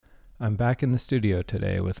I'm back in the studio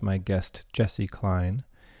today with my guest, Jesse Klein.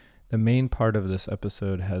 The main part of this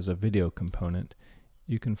episode has a video component.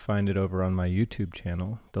 You can find it over on my YouTube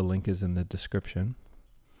channel. The link is in the description.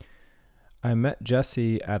 I met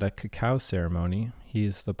Jesse at a cacao ceremony.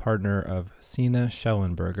 He's the partner of Sina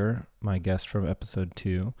Schellenberger, my guest from episode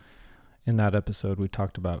 2. In that episode, we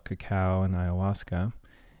talked about cacao and ayahuasca.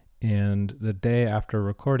 And the day after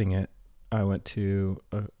recording it, I went to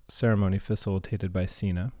a ceremony facilitated by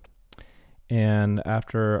Sina. And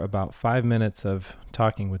after about 5 minutes of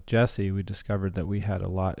talking with Jesse, we discovered that we had a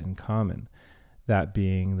lot in common. That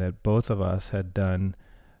being that both of us had done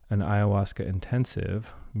an ayahuasca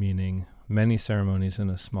intensive, meaning many ceremonies in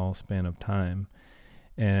a small span of time.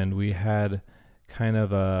 And we had kind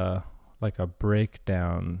of a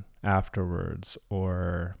breakdown afterwards,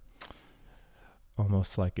 or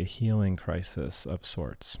almost like a healing crisis of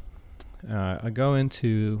sorts. I go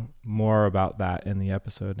into more about that in the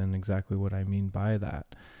episode and exactly what I mean by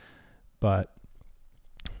that. But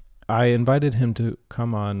I invited him to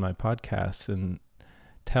come on my podcast and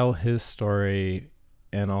tell his story,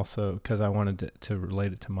 and also because I wanted to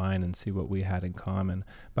relate it to mine and see what we had in common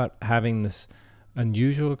about having this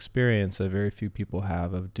unusual experience that very few people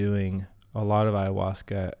have of doing a lot of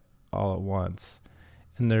ayahuasca all at once.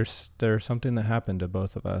 And there's something that happened to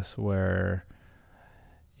both of us where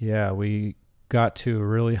we got to a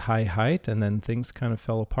really high height and then things kind of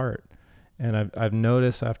fell apart. And I've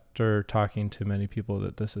noticed after talking to many people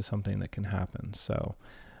that this is something that can happen. So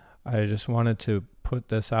I just wanted to put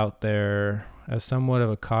this out there as somewhat of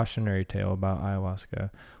a cautionary tale about ayahuasca.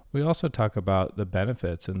 We also talk about the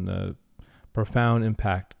benefits and the profound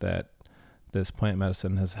impact that this plant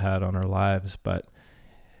medicine has had on our lives. But,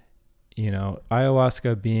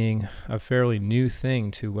 ayahuasca being a fairly new thing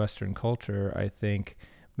to Western culture, I think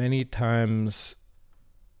many times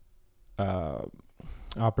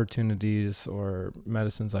opportunities or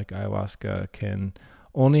medicines like ayahuasca can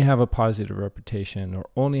only have a positive reputation or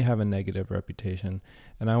only have a negative reputation.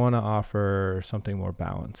 And I want to offer something more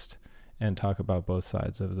balanced and talk about both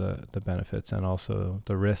sides of the benefits and also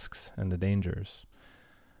the risks and the dangers.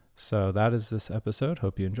 So that is this episode.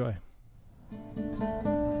 Hope you enjoy.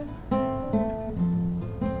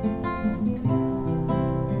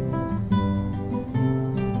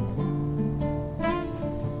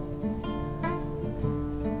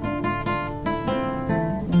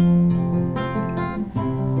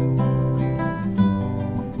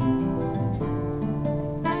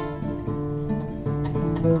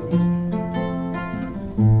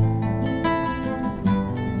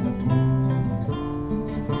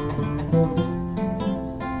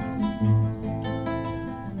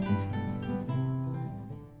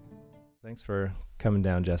 Thanks for coming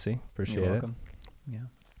down, Jesse. Appreciate it. You're welcome. Yeah.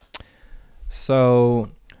 So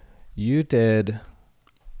you did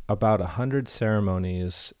about 100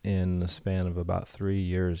 ceremonies in the span of about 3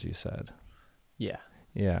 years, you said. Yeah.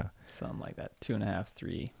 Yeah. Something like that. 2.5,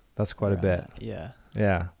 3. That's quite a bit. That. Yeah.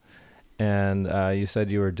 Yeah. And you said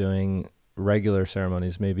you were doing regular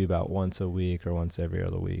ceremonies maybe about once a week or once every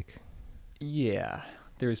other week. Yeah.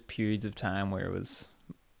 There was periods of time where it was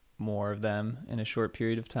more of them in a short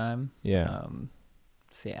period of time. Yeah.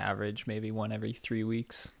 Say average maybe one every 3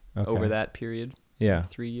 weeks Okay. over that period. Yeah.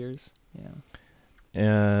 3 years. Yeah.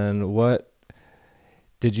 And what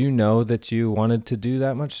did you know that you wanted to do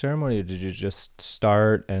that much ceremony, or did you just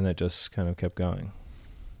start and it just kind of kept going?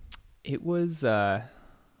 It was a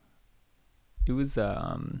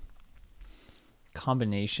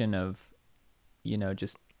combination of,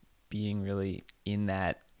 just being really in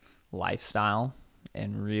that lifestyle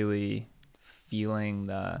and really feeling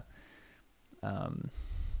the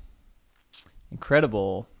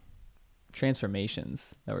incredible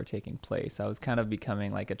transformations that were taking place. I was kind of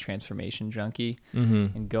becoming like a transformation junkie,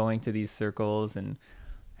 and going to these circles and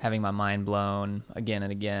having my mind blown again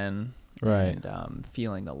and again. Right. And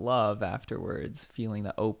feeling the love afterwards, feeling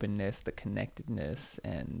the openness, the connectedness,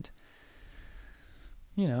 and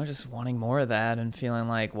just wanting more of that and feeling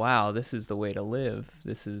like, wow, this is the way to live.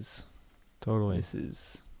 Totally.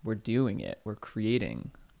 We're doing it. We're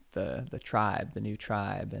creating the tribe, the new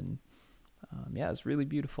tribe. And it's really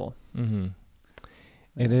beautiful. Mm-hmm.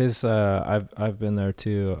 It is. I've been there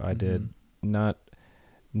too. I did not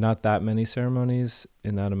that many ceremonies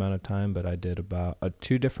in that amount of time, but I did about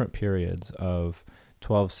 2 different periods of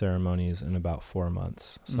 12 ceremonies in about 4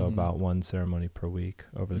 months. So about 1 ceremony per week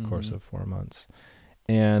over the course of 4 months.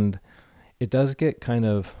 And it does get kind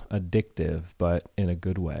of addictive, but in a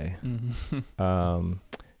good way. Kind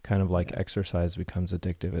of like exercise becomes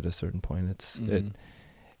addictive at a certain point.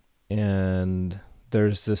 And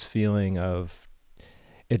there's this feeling of,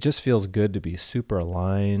 it just feels good to be super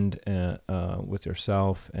aligned with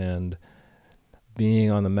yourself, and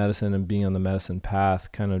being on the medicine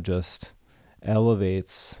path kind of just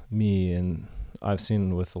elevates me. And I've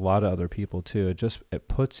seen with a lot of other people too, it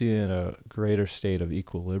puts you in a greater state of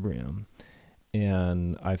equilibrium.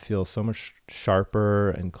 And I feel so much sharper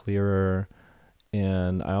and clearer.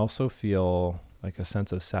 And I also feel like a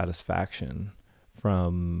sense of satisfaction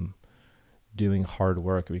from doing hard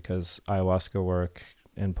work, because ayahuasca work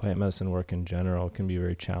and plant medicine work in general can be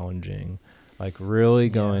very challenging. Like really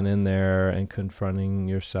going in there and confronting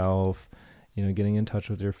yourself, getting in touch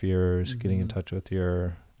with your fears, getting in touch with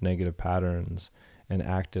your negative patterns and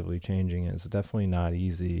actively changing it. It's definitely not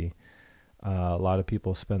easy. A lot of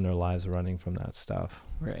people spend their lives running from that stuff.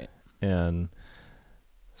 Right. And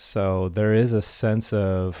so there is a sense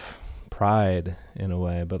of pride in a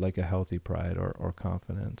way, but like a healthy pride or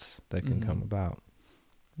confidence that can come about.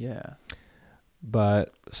 Yeah.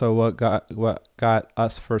 But so what got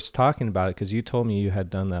us first talking about it, because you told me you had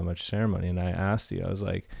done that much ceremony, and I asked you, I was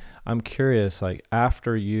like, I'm curious, like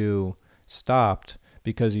after you stopped,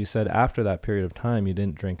 because you said after that period of time you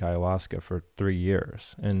didn't drink ayahuasca for 3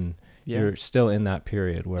 years, and you're still in that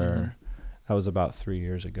period where that was about 3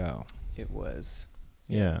 years ago. It was.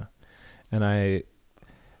 Yeah. And I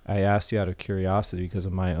asked you out of curiosity because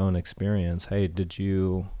of my own experience, hey, did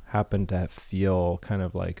you happen to feel kind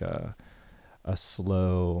of like a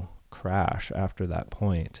slow crash after that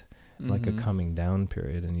point, like a coming down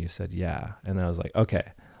period? And you said, yeah. And I was like,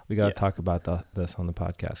 okay, we got to talk about this on the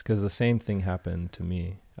podcast, because the same thing happened to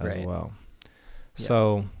me as well. Yeah.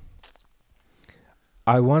 So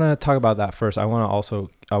I want to talk about that first. I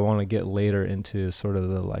want to get later into sort of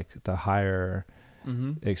the higher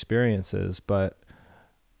experiences, but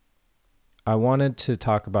I wanted to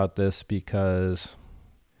talk about this because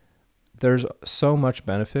there's so much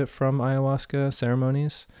benefit from ayahuasca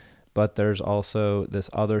ceremonies, but there's also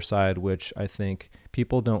this other side which I think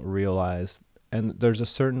people don't realize. And there's a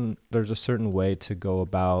certain way to go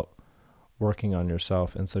about working on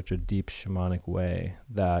yourself in such a deep shamanic way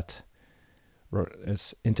that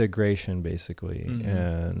it's integration basically,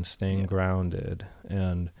 and staying grounded.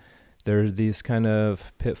 And there's these kind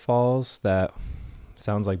of pitfalls that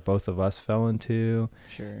sounds like both of us fell into,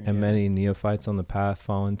 and many neophytes on the path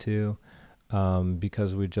fall into,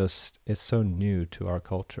 because it's so new to our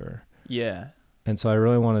culture. Yeah. And so I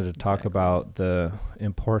really wanted to talk about the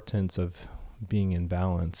importance of being in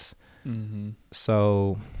balance.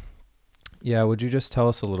 So would you just tell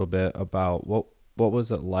us a little bit about what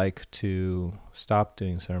was it like to stop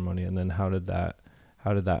doing ceremony, and then how did that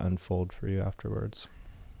unfold for you afterwards?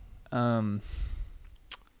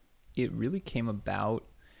 It really came about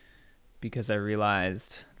because I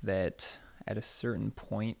realized that at a certain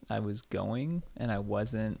point I was going and I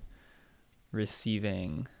wasn't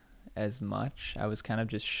receiving as much. I was kind of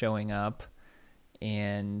just showing up,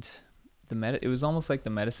 and it was almost like the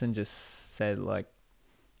medicine just said, like,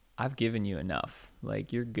 I've given you enough.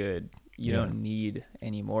 Like, you're good. You don't need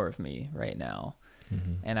any more of me right now.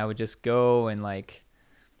 And I would just go and like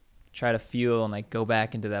try to feel and like go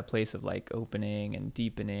back into that place of like opening and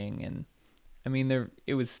deepening. And I mean,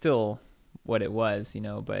 it was still what it was,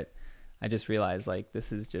 but I just realized like,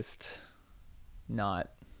 this is just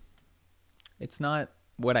it's not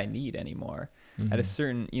what I need anymore. At a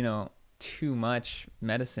certain, too much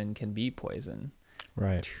medicine can be poison.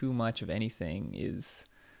 Right. Too much of anything is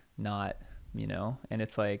not, and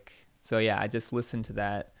it's like, so yeah, I just listened to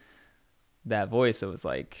that voice that was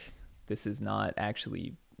like, this is not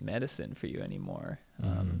actually medicine for you anymore.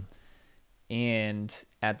 And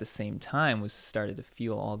at the same time started to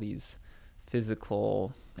feel all these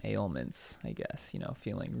physical ailments, I guess,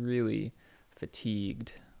 feeling really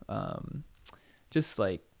fatigued, just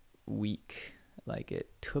like weak. Like it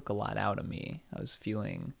took a lot out of me. I was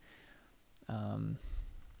feeling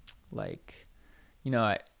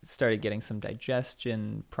I started getting some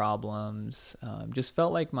digestion problems. Just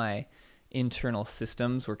felt like my internal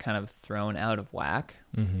systems were kind of thrown out of whack.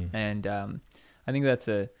 And I think that's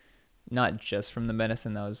not just from the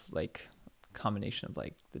medicine. That was like a combination of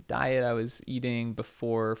like the diet I was eating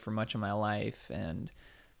before for much of my life, and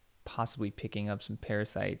possibly picking up some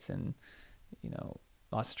parasites in,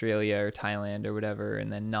 Australia or Thailand or whatever,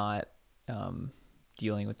 and then not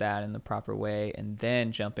dealing with that in the proper way, and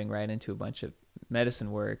then jumping right into a bunch of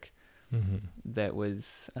medicine work that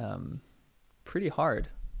was pretty hard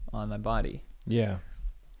on my body. Yeah.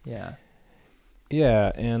 And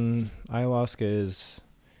ayahuasca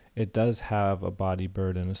it does have a body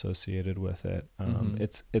burden associated with it.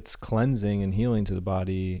 It's cleansing and healing to the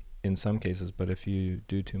body in some cases, but if you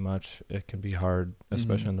do too much, it can be hard,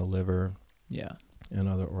 especially on the liver. Yeah. and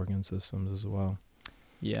other organ systems as well.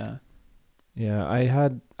 Yeah. Yeah, I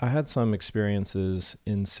had some experiences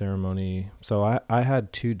in ceremony. So I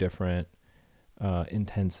had 2 different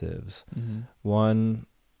intensives. Mm-hmm. One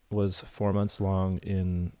was 4 months long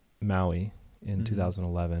in Maui in Mm-hmm.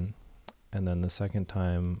 2011, and then the second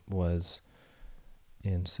time was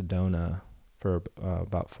in Sedona for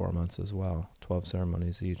about 4 months as well, 12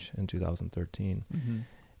 ceremonies each in 2013. Mm-hmm.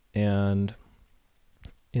 And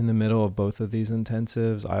in the middle of both of these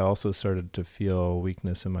intensives, I also started to feel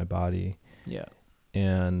weakness in my body. Yeah.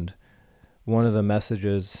 And one of the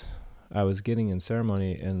messages I was getting in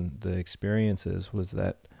ceremony and the experiences was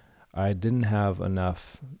that I didn't have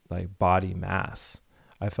enough like body mass.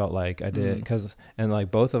 I felt like I did, and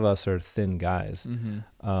like both of us are thin guys.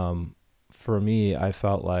 Mm-hmm. For me, I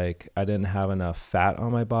felt like I didn't have enough fat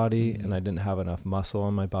on my body, and I didn't have enough muscle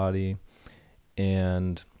on my body.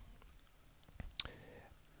 And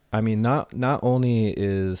I mean, not only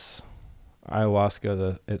is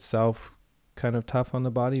ayahuasca itself kind of tough on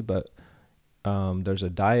the body, but there's a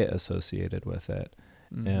diet associated with it.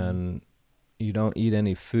 Mm-hmm. And you don't eat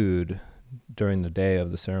any food during the day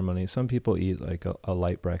of the ceremony. Some people eat like a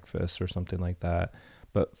light breakfast or something like that.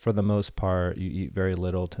 But for the most part, you eat very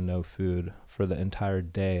little to no food for the entire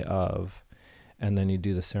day of, and then you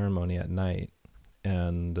do the ceremony at night,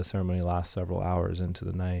 and the ceremony lasts several hours into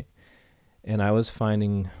the night. And I was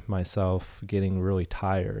finding myself getting really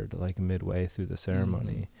tired, like midway through the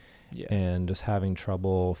ceremony, and just having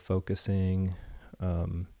trouble focusing,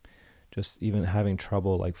 just even having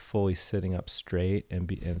trouble like fully sitting up straight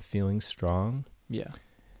and feeling strong. Yeah.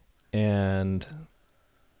 And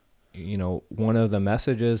you know, one of the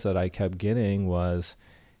messages that I kept getting was,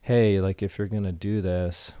 hey, like if you're going to do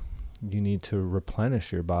this, you need to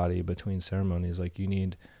replenish your body between ceremonies. Like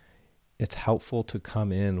it's helpful to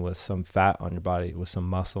come in with some fat on your body, with some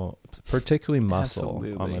muscle, particularly muscle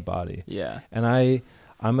Absolutely. on my body. Yeah. And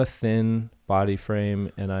I'm a thin body frame,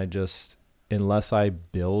 and I just, unless I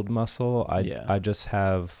build muscle, I just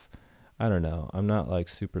have, I don't know, I'm not like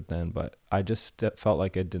super thin, but I just felt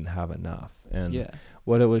like I didn't have enough. And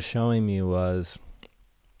what it was showing me was,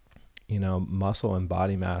 you know, muscle and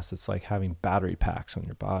body mass, it's like having battery packs on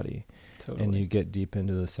your body. Totally. And you get deep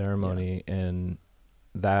into the ceremony, and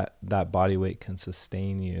that body weight can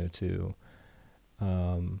sustain you to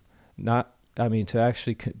to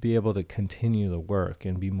actually be able to continue the work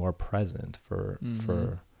and be more present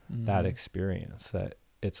for that experience, that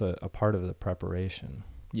it's a part of the preparation.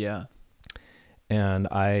 Yeah. And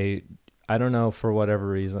I don't know, for whatever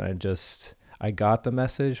reason, I got the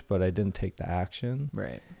message, but I didn't take the action.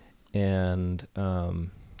 Right. And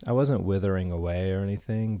I wasn't withering away or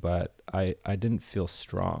anything, but I didn't feel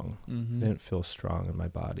strong. I didn't feel strong in my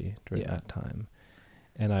body during that time.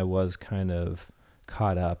 And I was kind of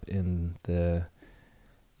caught up in the,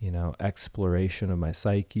 you know, exploration of my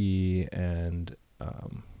psyche and,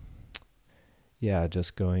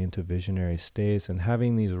 just going into visionary states and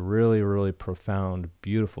having these really, really profound,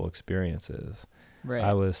 beautiful experiences. Right.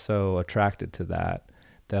 I was so attracted to that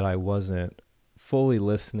I wasn't fully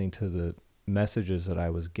listening to the messages that I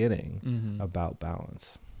was getting about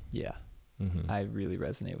balance. Yeah. I really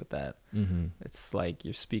resonate with that. It's like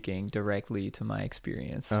you're speaking directly to my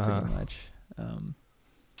experience pretty much. I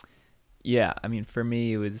mean, for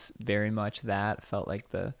me, it was very much that. Felt like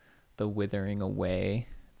the withering away,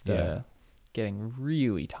 getting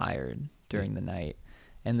really tired during the night.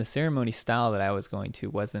 And the ceremony style that I was going to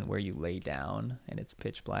wasn't where you lay down and it's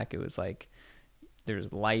pitch black. It was like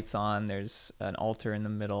there's lights on, there's an altar in the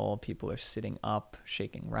middle, people are sitting up,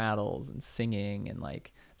 shaking rattles and singing, and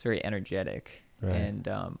like it's very energetic. Right. And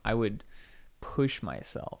I would push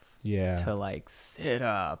myself to like sit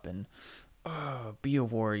up and be a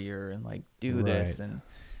warrior and like do this. And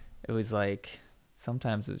it was like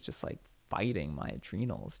sometimes it was just like fighting my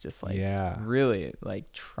adrenals, just like really like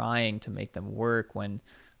trying to make them work when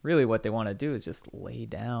really what they want to do is just lay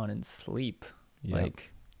down and sleep.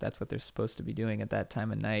 Like that's what they're supposed to be doing at that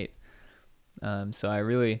time of night. So I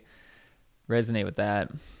really resonate with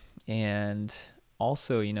that. And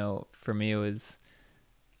also, you know, for me,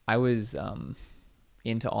 I was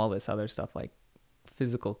into all this other stuff like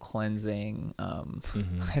physical cleansing.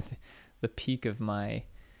 The peak of my,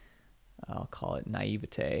 I'll call it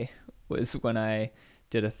naivete, was when I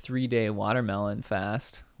did a 3-day watermelon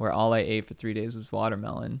fast where all I ate for 3 days was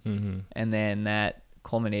watermelon. And then that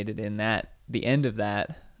culminated in the end of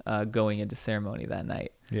that, going into ceremony that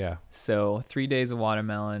night. Yeah. So 3 days of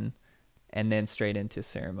watermelon and then straight into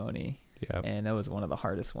ceremony. Yeah. And that was one of the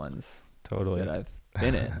hardest ones that I've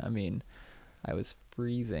been in. I mean, I was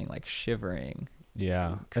freezing, like shivering.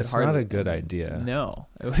 Yeah. It's not a good idea. No,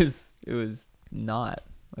 it was not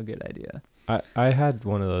a good idea. I had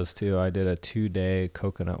one of those too. I did a 2-day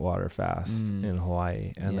coconut water fast in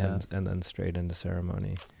Hawaii, and then straight into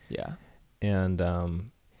ceremony. Yeah.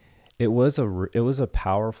 And it was a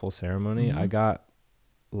powerful ceremony. I got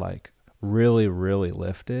like really, really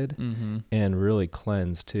lifted and really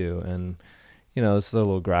cleansed too. And it's a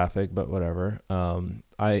little graphic, but whatever.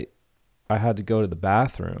 I had to go to the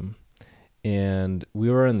bathroom, and we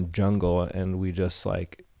were in the jungle, and we just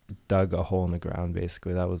like dug a hole in the ground.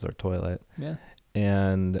 Basically, that was our toilet. Yeah.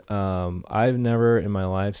 And I've never in my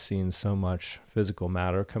life seen so much physical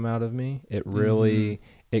matter come out of me. It really,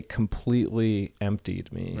 it completely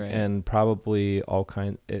emptied me, and probably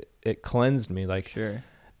it cleansed me. Like, sure.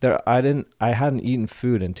 I hadn't eaten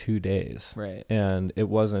food in 2 days. Right. And it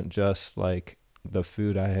wasn't just like the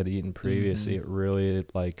food I had eaten previously. It really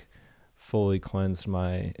like fully cleansed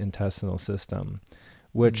my intestinal system,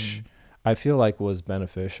 which I feel like was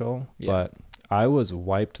beneficial, but I was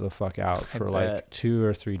wiped the fuck out for like 2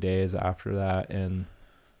 or 3 days after that. And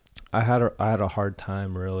I had a hard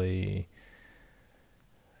time really.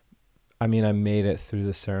 I mean, I made it through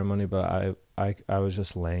the ceremony, but I was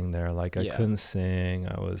just laying there. Like I couldn't sing.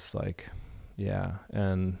 I was like,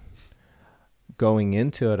 and going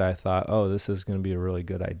into it, I thought, oh, this is going to be a really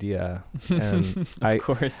good idea. And of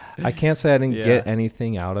course, I can't say I didn't get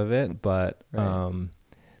anything out of it, but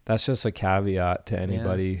that's just a caveat to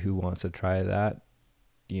anybody who wants to try that.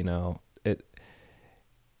 It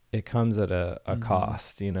comes at a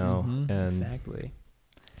cost, and exactly.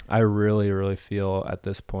 I really, really feel at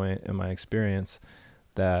this point in my experience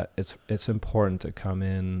that it's important to come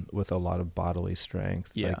in with a lot of bodily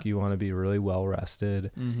strength. Yeah. Like you want to be really well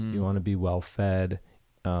rested. You want to be well fed,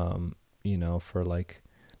 for like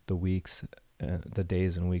the weeks, the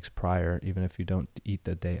days and weeks prior, even if you don't eat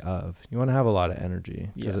the day of. You want to have a lot of energy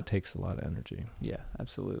because it takes a lot of energy. Yeah,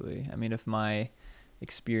 absolutely. I mean, if my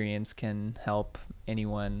experience can help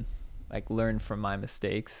anyone like learn from my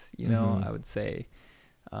mistakes, I would say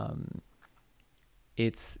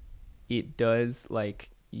it does, like,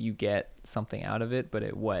 you get something out of it, but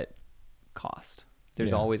at what cost?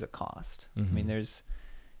 There's always a cost. I mean, it's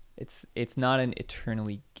not an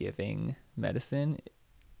eternally giving medicine.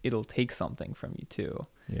 It'll take something from you too.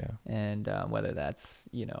 Yeah. And whether that's,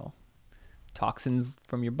 toxins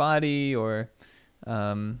from your body or,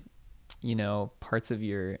 parts of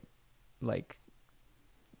your like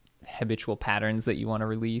habitual patterns that you want to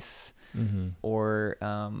release, or,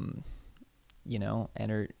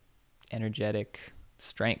 energetic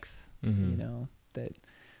strength, that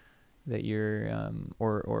your,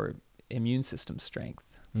 or immune system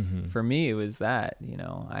strength. For me, it was that,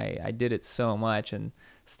 I did it so much and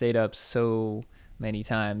stayed up so many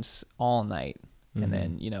times all night. And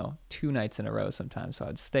then, 2 nights in a row sometimes. So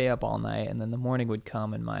I'd stay up all night, and then the morning would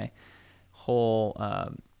come and my whole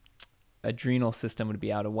adrenal system would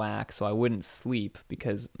be out of whack. So I wouldn't sleep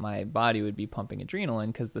because my body would be pumping adrenaline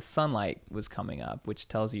because the sunlight was coming up, which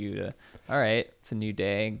tells you to, all right, it's a new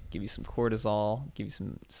day, give you some cortisol, give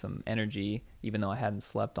you some energy, even though I hadn't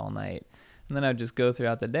slept all night. And then I'd just go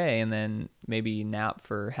throughout the day and then maybe nap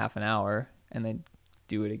for half an hour and then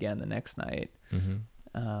do it again the next night.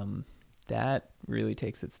 That really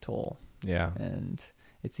takes its toll. Yeah. And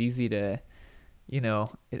it's easy to,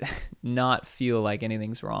 not feel like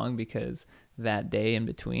anything's wrong because that day in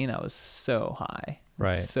between I was so high,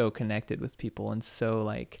 so connected with people and so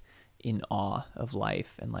like in awe of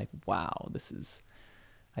life and like, wow,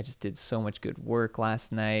 I just did so much good work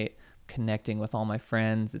last night, connecting with all my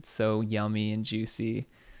friends. It's so yummy and juicy.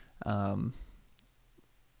 But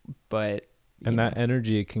that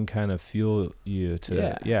energy can kind of fuel you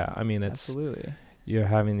to, I mean, it's absolutely, you're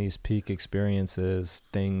having these peak experiences,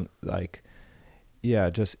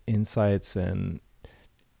 just insights and,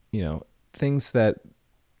 things that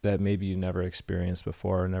maybe you never experienced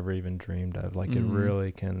before or never even dreamed of. Like it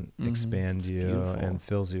really can expand you and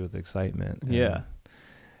fills you with excitement.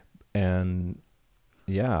 And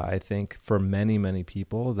I think for many, many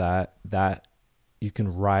people that you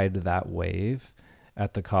can ride that wave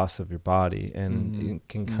at the cost of your body, and you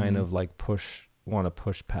can kind of like want to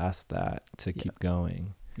push past that to keep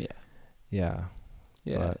going.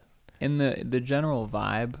 But, and the general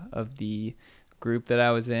vibe of the group that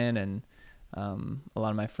I was in, and a lot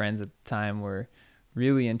of my friends at the time were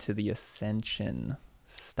really into the ascension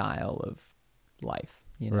style of life,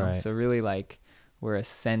 so really like we're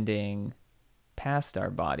ascending past our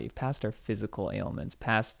body, past our physical ailments,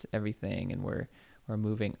 past everything, and we're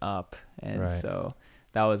moving up. And so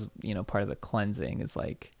that was, part of the cleansing is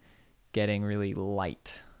like getting really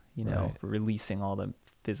light, releasing all the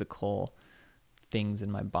physical things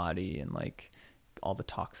in my body and like all the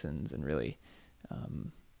toxins and really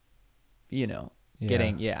you know,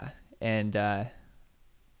 Yeah. And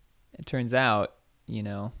it turns out,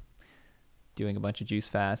 doing a bunch of juice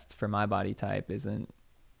fasts for my body type isn't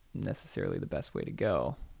necessarily the best way to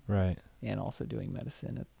go. Right. And also doing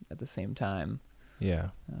medicine at the same time. Yeah.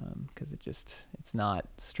 Because it's not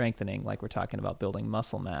strengthening, like we're talking about building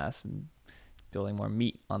muscle mass and building more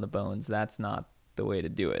meat on the bones. That's not the way to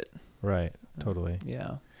do it. Right. Totally.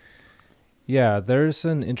 Yeah. Yeah. There's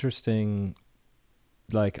an interesting,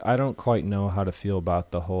 like, I don't quite know how to feel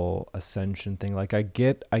about the whole ascension thing. Like I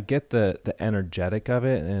get the energetic of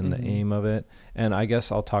it and the aim of it. And I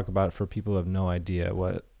guess I'll talk about it for people who have no idea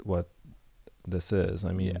what this is.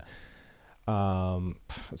 I mean,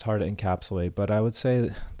 it's hard to encapsulate, but I would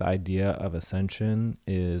say the idea of ascension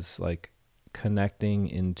is like connecting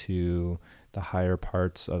into the higher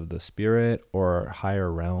parts of the spirit or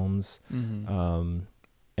higher realms.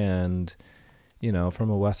 And, from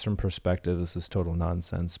a Western perspective, this is total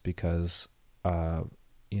nonsense because,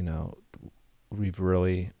 we've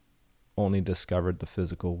really only discovered the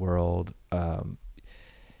physical world,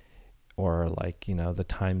 or like, the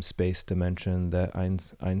time-space dimension that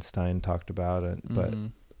Einstein talked about. But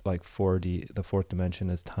like 4D, the fourth dimension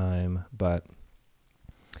is time. But,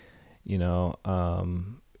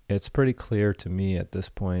 it's pretty clear to me at this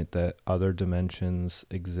point that other dimensions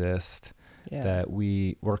exist, that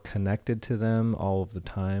we're connected to them all of the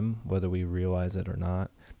time, whether we realize it or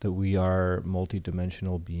not, that we are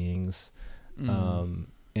multidimensional beings.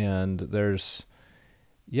 And there's,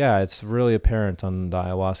 it's really apparent on the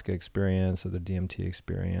ayahuasca experience or the DMT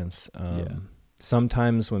experience.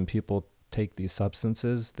 Sometimes when people take these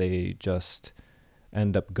substances, they just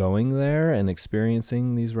end up going there and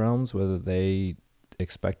experiencing these realms, whether they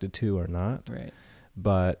expected to or not. Right.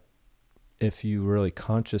 But if you really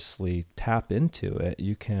consciously tap into it,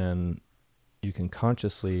 you can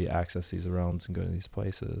consciously access these realms and go to these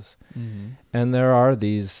places. And there are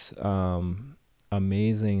these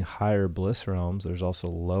amazing higher bliss realms. There's also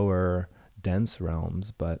lower dense realms,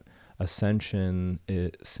 but ascension,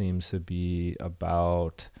 it seems to be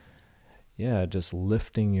about just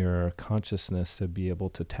lifting your consciousness to be able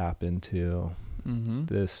to tap into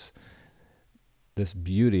this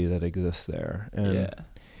beauty that exists there. And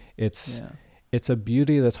it's a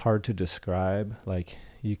beauty that's hard to describe. Like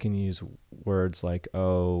you can use words like,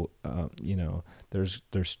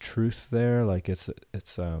 there's truth there. Like it's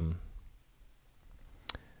so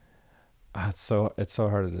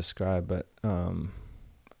hard to describe, but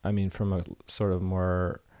I mean, from a sort of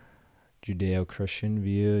more Judeo-Christian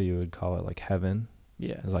view, you would call it like heaven.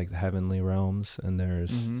 It's like the heavenly realms, and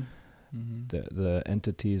there's the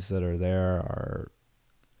entities that are there are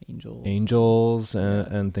angels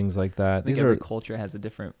and things like that. I think every culture has a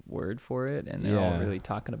different word for it, and they're all really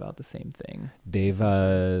talking about the same thing.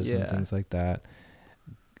 Devas and things like that.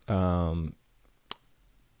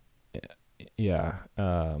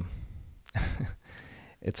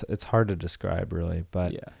 It's hard to describe really,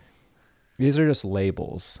 but these are just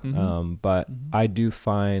labels. But I do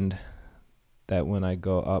find that when I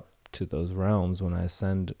go up to those realms, when I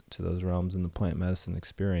ascend to those realms in the plant medicine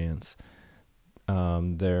experience,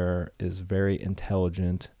 there is very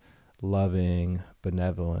intelligent, loving,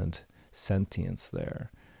 benevolent sentience there,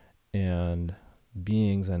 and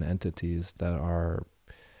beings and entities that are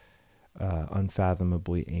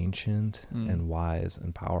unfathomably ancient and wise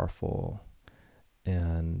and powerful.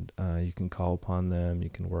 And you can call upon them, you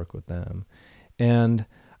can work with them. And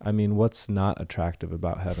I mean, what's not attractive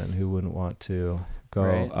about heaven? Who wouldn't want to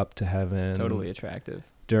go up to heaven? It's totally attractive.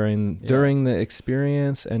 During the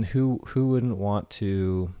experience, and who wouldn't want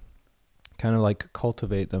to kind of like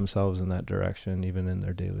cultivate themselves in that direction, even in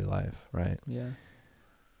their daily life, right? Yeah.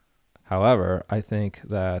 However, I think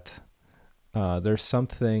that there's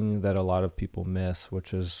something that a lot of people miss,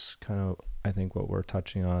 which is kind of, I think, what we're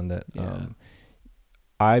touching on, that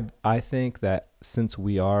I think that since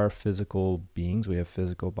we are physical beings, we have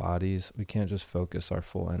physical bodies, we can't just focus our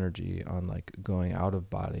full energy on like going out of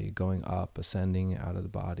body, going up, ascending out of the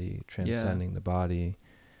body, transcending the body.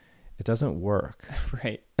 It doesn't work.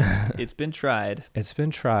 Right. It's been tried.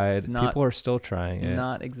 People are still trying it.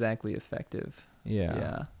 Not exactly effective.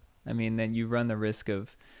 Yeah. I mean, then you run the risk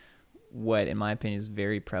of what, in my opinion, is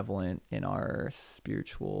very prevalent in our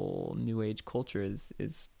spiritual New Age culture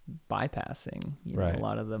is bypassing, a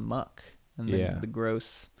lot of the muck and the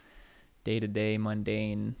gross day-to-day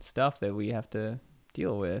mundane stuff that we have to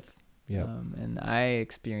deal with. And I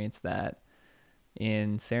experienced that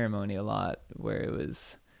in ceremony a lot, where it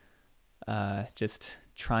was just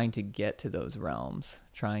trying to get to those realms,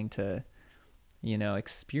 trying to,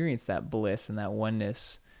 experience that bliss and that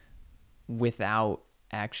oneness without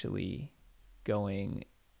actually going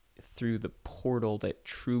through the portal that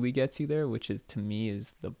truly gets you there, which is, to me,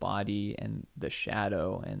 is the body and the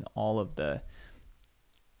shadow and all of the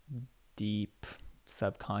deep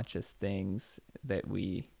subconscious things that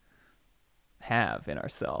we have in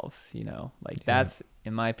ourselves, you know, like that's,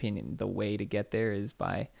 in my opinion, the way to get there is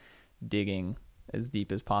by digging as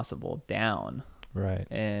deep as possible down. Right.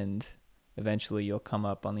 And eventually you'll come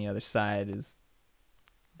up on the other side as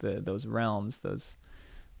those realms, those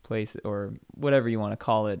places, or whatever you want to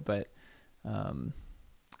call it. But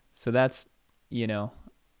so that's, you know,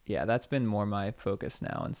 yeah, that's been more my focus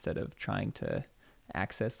now. Instead of trying to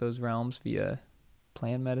access those realms via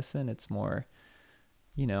plant medicine, it's more,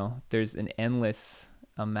 you know, there's an endless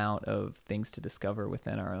amount of things to discover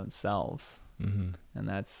within our own selves. And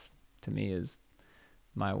that's, to me, is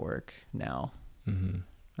my work now.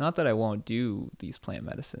 Not that I won't do these plant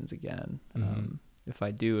medicines again. If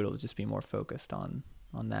I do, it'll just be more focused on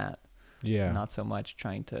that. Yeah. Not so much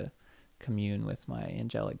trying to commune with my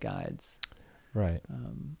angelic guides. Right.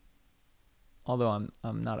 Although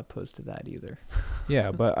I'm not opposed to that either.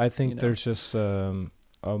 Yeah, but I think You know? there's just a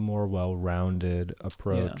more well-rounded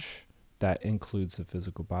approach that includes the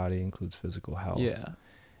physical body, includes physical health. Yeah.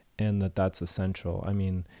 And that's essential. I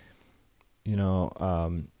mean, you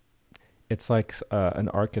know, it's like an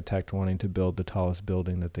architect wanting to build the tallest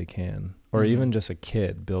building that they can, or even just a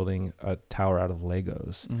kid building a tower out of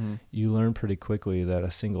Legos. You learn pretty quickly that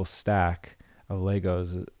a single stack of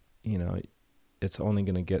Legos, you know, it's only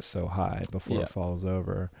going to get so high before it falls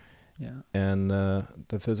over. Yeah. And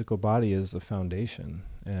the physical body is the foundation,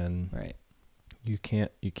 and Right. you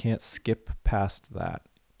can't skip past that.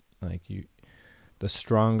 Like, the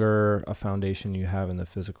stronger a foundation you have in the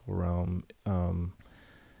physical realm,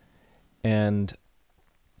 and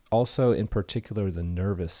also in particular the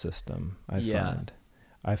nervous system,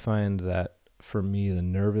 I find that for me the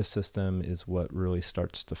nervous system is what really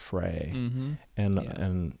starts to fray.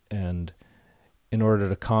 And in order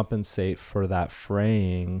to compensate for that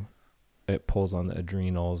fraying, it pulls on the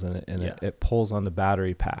adrenals, and it pulls on the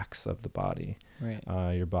battery packs of the body, Right.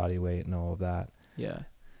 your body weight and all of that. Yeah.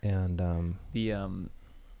 And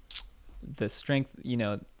the strength, you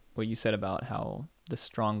know, what you said about how the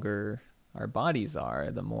stronger our bodies are,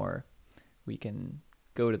 the more we can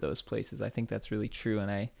go to those places. I think that's really true.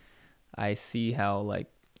 And I see how, like,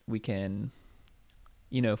 we can,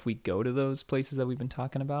 you know, if we go to those places that we've been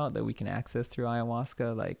talking about, that we can access through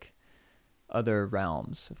ayahuasca, like other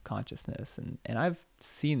realms of consciousness. And I've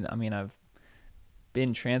seen, I mean, I've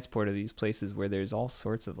been transported to these places where there's all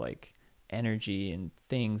sorts of like energy and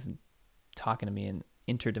things and talking to me in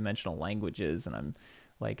interdimensional languages, and I'm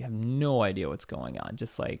like, have no idea what's going on,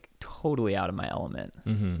 just like totally out of my element.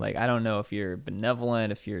 Like, I don't know if you're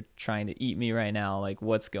benevolent, if you're trying to eat me right now, like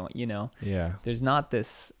what's going, you know? Yeah. There's not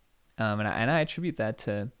this, and I attribute that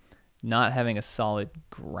to not having a solid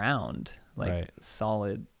ground, like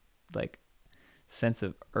solid, like sense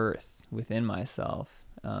of earth within myself.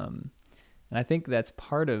 And I think that's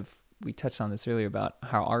part of, we touched on this earlier about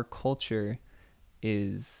how our culture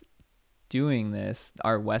is doing this,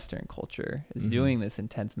 our Western culture is doing this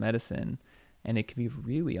intense medicine, and it can be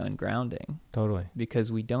really ungrounding. Totally.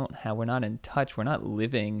 Because we're not in touch, we're not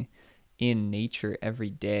living in nature every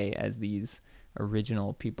day as these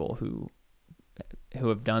original people who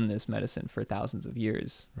have done this medicine for thousands of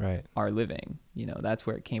years are living. You know, that's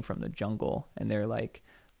where it came from, the jungle, and they're like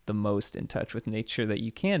the most in touch with nature that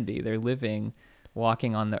you can be. They're living,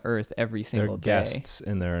 walking on the earth every single day. They're guests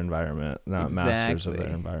in their environment, not masters of their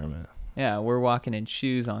environment. Yeah, we're walking in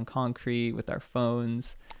shoes on concrete with our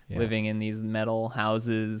phones, living in these metal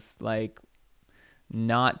houses, like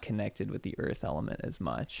not connected with the earth element as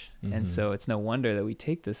much. And so it's no wonder that we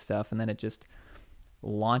take this stuff and then it just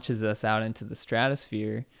launches us out into the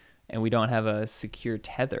stratosphere, and we don't have a secure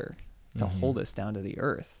tether to hold us down to the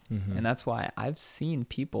earth. And that's why I've seen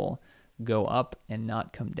people go up and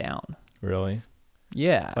not come down. Really?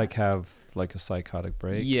 Yeah. Like have like a psychotic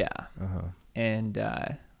break? Yeah. And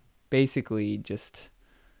basically just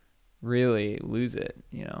really lose it,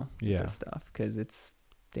 you know, this stuff, because it's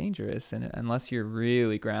dangerous, and unless you're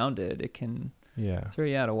really grounded, it can throw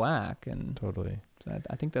you out of whack. And totally,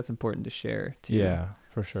 I think that's important to share too. Yeah,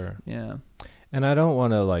 for sure. Yeah. And I don't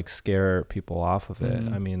want to like scare people off of it.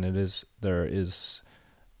 I mean, there is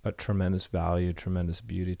a tremendous value, tremendous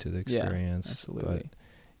beauty to the experience. Yeah, absolutely. But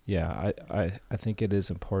yeah, I think it is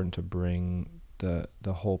important to bring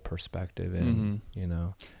the whole perspective in, you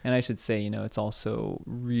know. And I should say, you know, it's also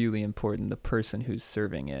really important, the person who's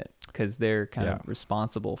serving it, because they're kind of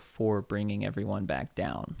responsible for bringing everyone back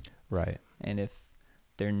down. Right. And if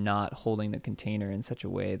they're not holding the container in such a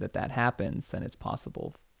way that happens, then it's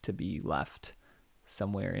possible to be left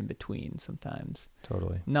somewhere in between sometimes.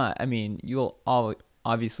 Totally. You'll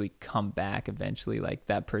obviously come back eventually. Like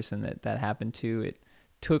that person that happened to, it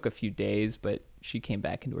took a few days, but she came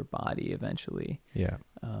back into her body eventually. Yeah.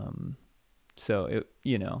 So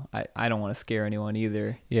I don't want to scare anyone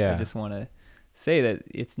either. Yeah. I just want to say that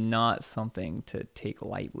it's not something to take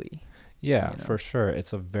lightly. Yeah, for sure.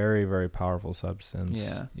 It's a very, very powerful substance.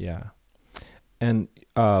 Yeah. Yeah. And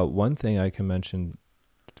one thing I can mention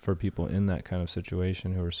for people in that kind of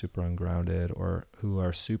situation who are super ungrounded or who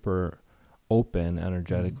are super open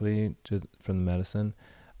energetically from the medicine,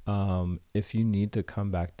 if you need to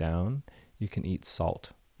come back down, you can eat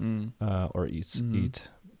salt or eat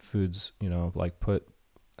foods, like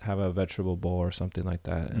have a vegetable bowl or something like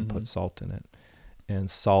that and put salt in it. And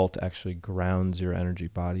salt actually grounds your energy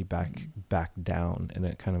body back down, and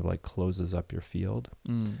it kind of like closes up your field.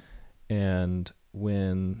 And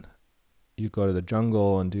when you go to the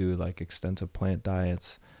jungle and do like extensive plant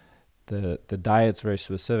diets, the diet's very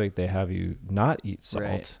specific. They have you not eat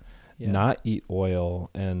salt, not eat oil,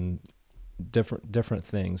 and different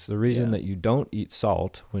things. The reason that you don't eat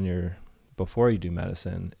salt before you do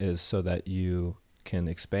medicine is so that you can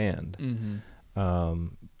expand.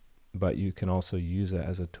 But you can also use it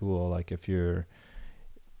as a tool. Like if you're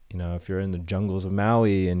in the jungles of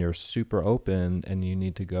Maui and you're super open and you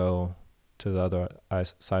need to go to the other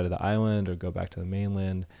side of the island or go back to the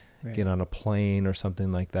mainland, get on a plane or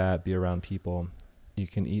something like that, be around people, you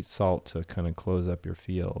can eat salt to kind of close up your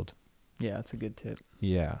field. Yeah, that's a good tip.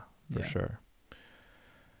 Yeah, for sure.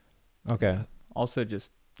 Okay. Also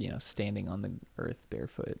just, standing on the earth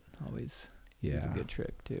barefoot always is a good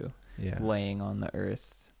trick too. Yeah. Laying on the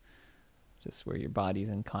earth, just where your body's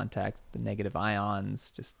in contact with the negative ions,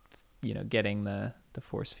 just, getting the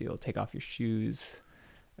force field, take off your shoes.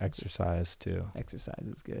 Exercise too. Exercise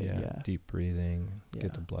is good. Yeah. Deep breathing,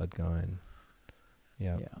 get the blood going.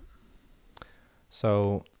 Yeah. Yeah.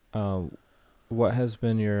 So, what has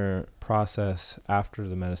been your process after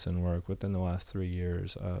the medicine work within the last 3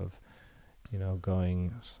 years of,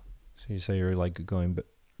 going, so you say you're like going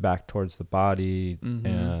back towards the body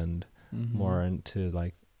and more into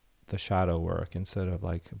like the shadow work instead of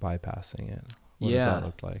like bypassing it. What does that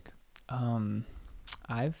look like?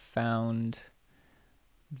 I've found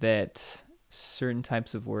that certain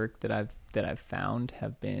types of work that I've found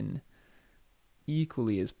have been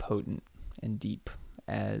equally as potent and deep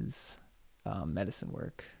as medicine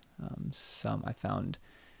work. Some I found,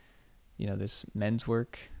 there's men's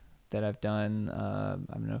work that I've done. I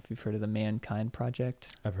don't know if you've heard of the Mankind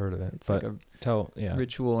Project. I've heard of it. It's like a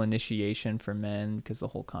ritual initiation for men, because the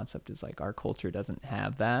whole concept is like our culture doesn't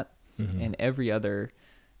have that. And every other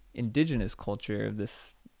indigenous culture of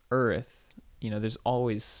this earth, there's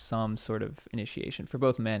always some sort of initiation for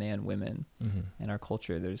both men and women. In our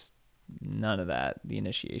culture, there's none of that. The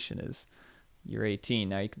initiation is you're 18,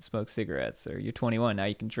 now you can smoke cigarettes, or you're 21, now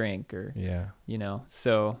you can drink, or,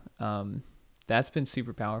 so that's been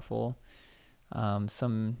super powerful.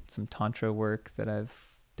 Some Tantra work that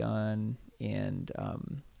I've done, and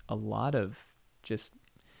a lot of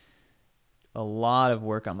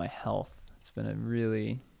work on my health. It's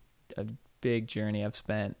been a big journey. I've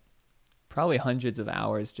spent probably hundreds of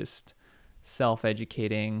hours just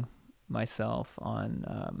self-educating myself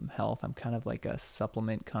on health. I'm kind of like a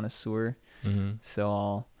supplement connoisseur. So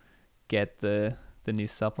I'll get the new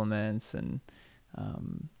supplements, and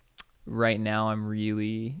right now I'm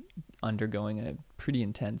really undergoing a pretty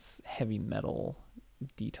intense heavy metal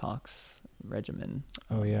detox regimen.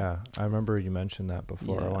 Oh yeah, I remember you mentioned that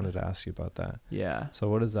before. I wanted to ask you about that. Yeah. So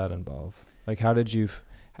what does that involve? Like, how did you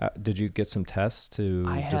get some tests to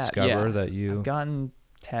discover that you? I've gotten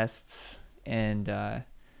tests, and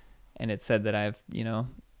it said that I've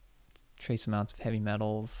trace amounts of heavy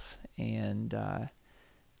metals, and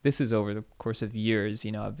this is over the course of years.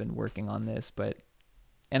 I've been working on this,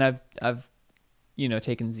 and I've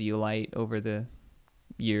taken zeolite over the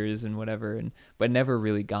years and whatever, but never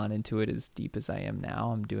really gone into it as deep as I am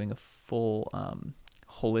now. I'm doing a full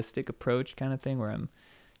holistic approach kind of thing, where I'm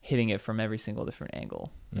hitting it from every single different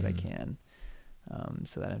angle that I can.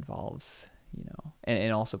 So that involves,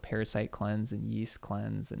 and also parasite cleanse and yeast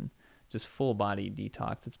cleanse and just full body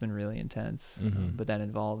detox. It's been really intense, but that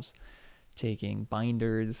involves taking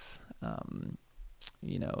binders,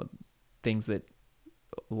 things that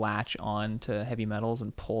latch on to heavy metals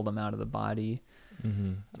and pull them out of the body.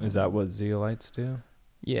 Is that what zeolites do?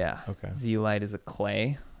 Yeah. Okay. Zeolite is a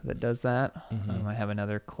clay that does that. I have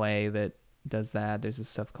another clay that does that. There's this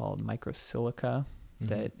stuff called microsilica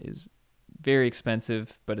that is very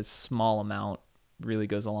expensive, but a small amount really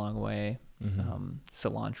goes a long way.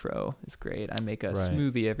 Cilantro is great. I make a Right.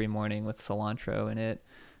 smoothie every morning with cilantro in it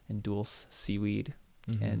and dulse seaweed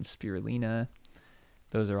and spirulina.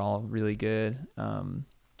 Those are all really good.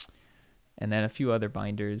 And then a few other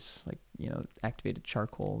binders, like, activated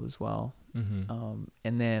charcoal as well.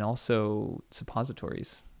 And then also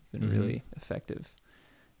suppositories have been really effective.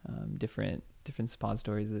 Different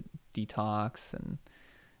suppositories that detox and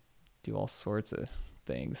do all sorts of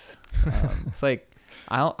things. It's like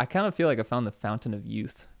I kind of feel like I found the fountain of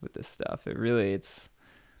youth with this stuff.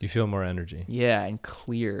 You feel more energy. Yeah, and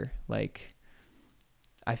clear. Like,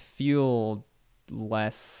 I feel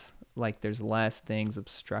less like there's less things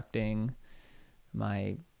obstructing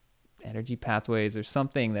my energy pathways or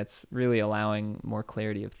something that's really allowing more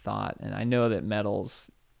clarity of thought. And I know that metals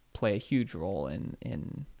play a huge role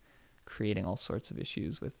in creating all sorts of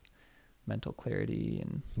issues with mental clarity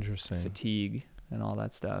and fatigue and all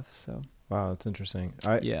that stuff. So wow, that's interesting.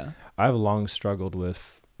 I've long struggled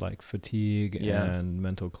with like fatigue and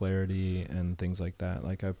mental clarity and things like that.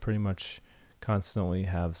 Like I pretty much constantly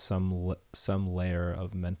have some layer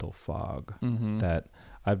of mental fog that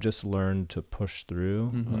I've just learned to push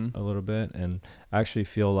through a little bit. And I actually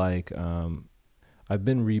feel like I've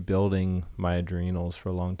been rebuilding my adrenals for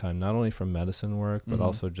a long time, not only from medicine work, but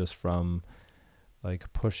also just from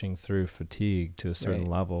like pushing through fatigue to a certain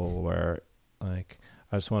level where like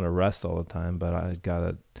I just want to rest all the time, but I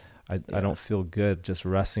don't feel good just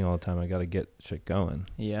resting all the time. I got to get shit going.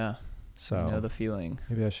 Yeah. So I know the feeling.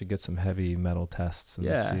 Maybe I should get some heavy metal tests and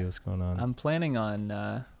see what's going on. I'm planning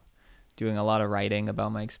on doing a lot of writing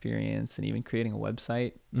about my experience and even creating a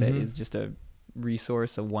website that is just a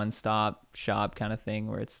resource, a one-stop shop kind of thing,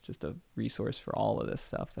 where it's just a resource for all of this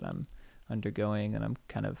stuff that I'm undergoing and I'm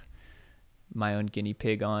kind of my own guinea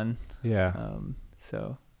pig on. Yeah.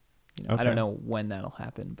 So, I don't know when that'll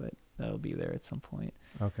happen, but that'll be there at some point.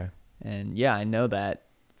 Okay. And yeah, I know that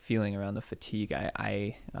feeling around the fatigue.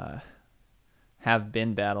 I have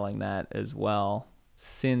been battling that as well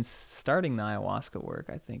since starting the ayahuasca work.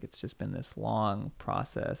 I think it's just been this long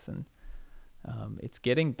process, and it's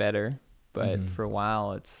getting better, but for a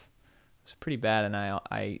while it's pretty bad. And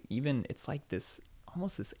I even, it's like this,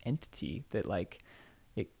 almost this entity that like,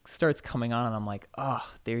 it starts coming on and I'm like, oh,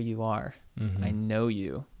 there you are. I know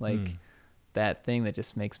you. Like that thing that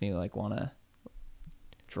just makes me like want to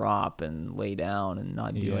drop and lay down and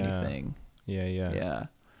not do anything. Yeah.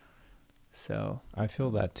 So I feel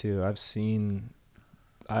that too. I've seen,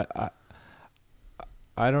 I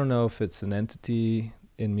don't know if it's an entity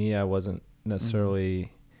in me. I wasn't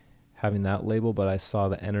necessarily having that label, but I saw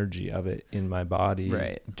the energy of it in my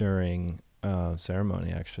body during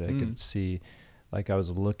ceremony. Actually, I could see, like I was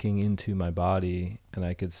looking into my body and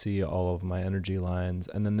I could see all of my energy lines.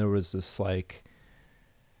 And then there was this like,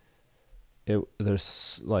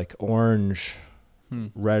 there's like orange,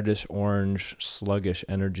 reddish orange, sluggish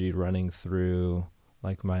energy running through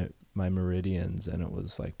like my meridians, and it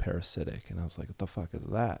was like parasitic. And I was like, what the fuck is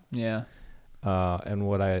that? Yeah. And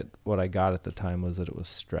what I got at the time was that it was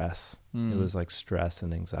stress. It was like stress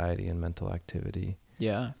and anxiety and mental activity.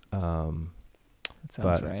 Yeah. That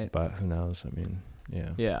sounds right. But who knows? I mean,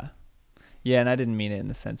 yeah. Yeah. Yeah, and I didn't mean it in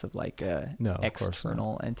the sense of like no,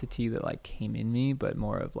 external entity that like came in me, but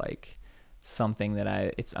more of like something that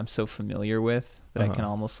I'm so familiar with that I can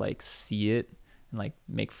almost like see it and like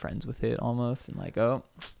make friends with it almost, and like, oh,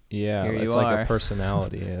 yeah, here it's you like are. a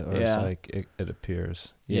personality, or it's like it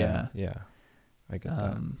appears. Yeah. I get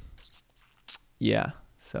that. Yeah.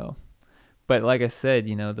 So, but like I said,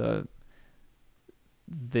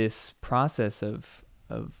 this process of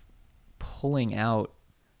pulling out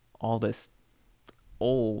all this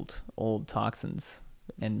old toxins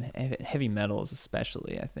and heavy metals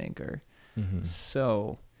especially, I think, are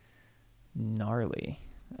so gnarly.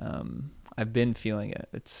 I've been feeling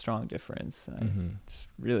a strong difference. I just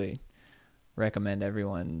really recommend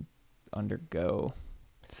everyone undergo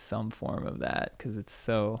some form of that, because it's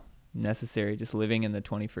so necessary just living in the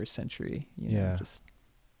 21st century, just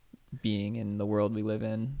being in the world we live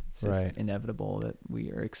in. It's just inevitable that we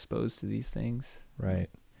are exposed to these things. Right.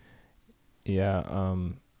 Yeah.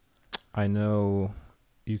 I know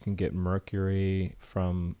you can get mercury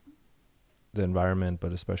from the environment,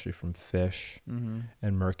 but especially from fish, and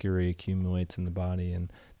mercury accumulates in the body,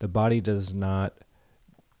 and the body does not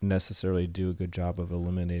necessarily do a good job of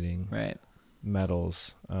eliminating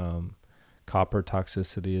metals. Copper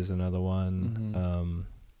toxicity is another one.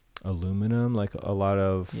 Aluminum, like a lot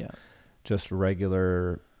of just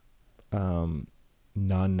regular non-natural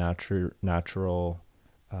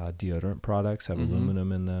deodorant products have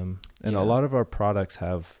aluminum in them, and a lot of our products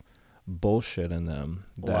have bullshit in them.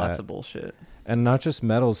 Lots of bullshit. And not just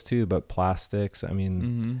metals too, but plastics. I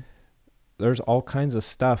mean, there's all kinds of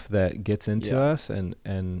stuff that gets into us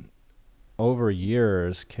and over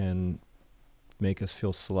years can make us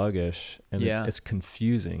feel sluggish, and it's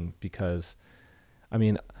confusing because, I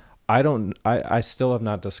mean, I still have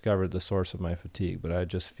not discovered the source of my fatigue, but I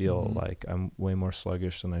just feel like I'm way more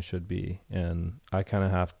sluggish than I should be. And I kind of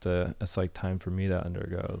have to, it's like time for me to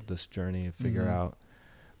undergo this journey and figure out,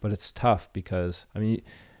 but it's tough because, I mean,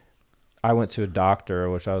 I went to a doctor,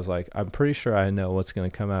 which I was like, I'm pretty sure I know what's going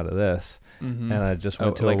to come out of this. And I just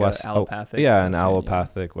went to an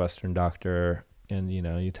allopathic Western doctor. And, you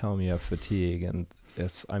know, you tell me you have fatigue, and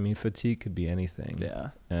fatigue could be anything. Yeah.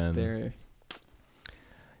 And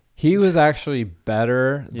he was actually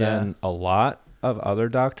better than a lot of other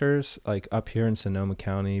doctors. Like up here in Sonoma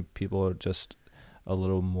County, people are just a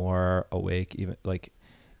little more awake,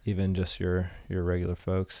 even just your regular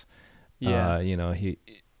folks. Yeah. You know,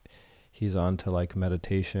 he's on to like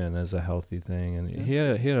meditation as a healthy thing, and he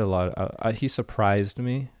had a lot of, he surprised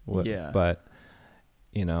me. But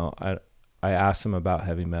you know, I asked him about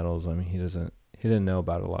heavy metals. I mean, he didn't know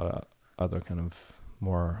about a lot of other kind of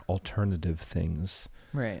more alternative things.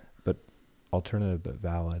 Right. But alternative, but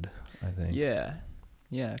valid, I think. Yeah.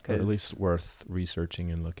 Yeah. Or at least worth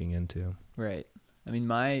researching and looking into. Right. I mean,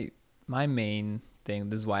 my main thing,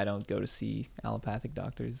 this is why I don't go to see allopathic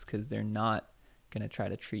doctors, because they're not going to try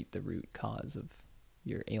to treat the root cause of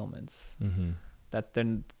your ailments. That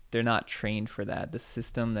they're not trained for that. The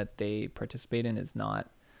system that they participate in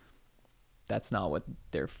that's not what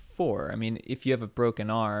they're for. I mean, if you have a broken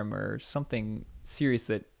arm or something serious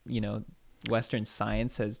that, you know, Western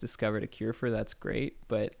science has discovered a cure for, that's great.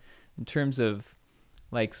 But in terms of,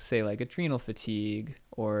 like, say, like adrenal fatigue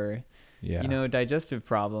or, you know, digestive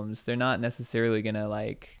problems, they're not necessarily going to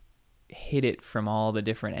like hit it from all the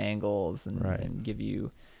different angles and give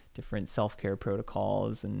you different self-care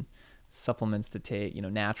protocols and supplements to take, you know,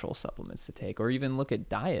 natural supplements to take, or even look at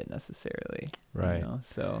diet necessarily. Right. You know?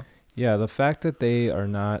 So yeah, the fact that they are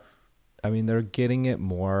not, I mean, they're getting it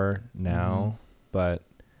more now, but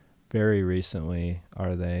very recently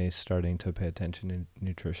are they starting to pay attention to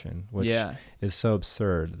nutrition, which is so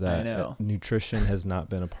absurd that nutrition has not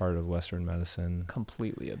been a part of Western medicine.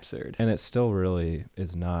 Completely absurd. And it still really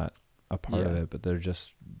is not a part of it, but they're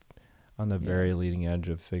just on the very leading edge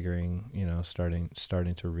of figuring, you know, starting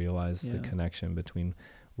to realize the connection between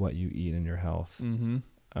what you eat and your health.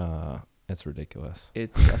 It's ridiculous.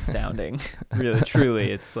 It's astounding. Really,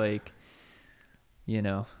 truly. It's like, you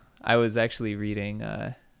know, I was actually reading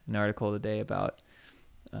an article today about,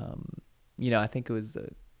 you know, I think it was the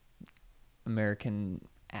American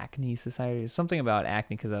Acne Society or something about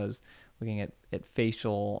acne, because I was looking at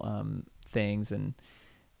facial things, and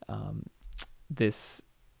this,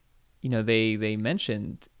 you know, they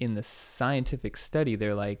mentioned in the scientific study,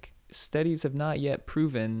 they're like, studies have not yet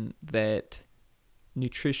proven that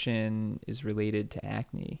nutrition is related to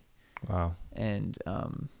acne. Wow. And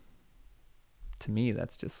to me,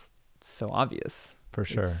 that's just so obvious. For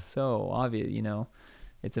sure. It's so obvious, you know,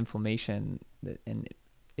 it's inflammation and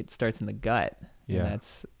it starts in the gut. Yeah. And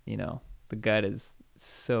that's, you know, the gut is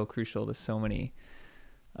so crucial to so many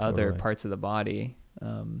other parts of the body.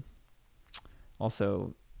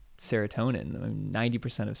 Also serotonin. I mean,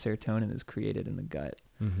 90% of serotonin is created in the gut.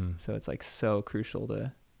 So it's like so crucial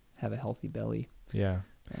to have a healthy belly. Yeah.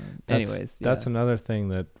 That's another thing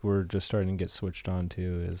that we're just starting to get switched on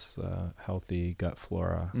to is healthy gut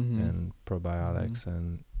flora and probiotics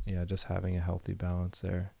and just having a healthy balance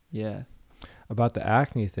there. Yeah. About the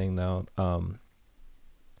acne thing though,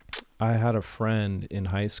 I had a friend in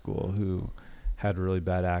high school who had really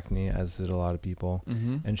bad acne, as did a lot of people,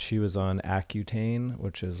 and she was on Accutane,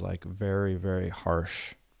 which is like very, very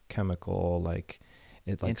harsh chemical, like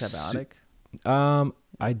it like antibiotic.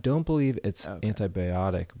 I don't believe it's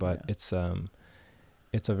antibiotic, but it's a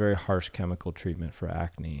very harsh chemical treatment for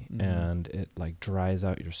acne, and it like dries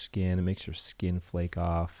out your skin. It makes your skin flake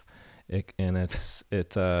off. I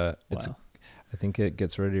think it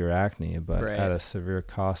gets rid of your acne, but at a severe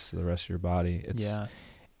cost to the rest of your body.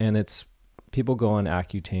 And it's people go on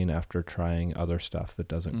Accutane after trying other stuff that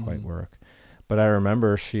doesn't quite work. But I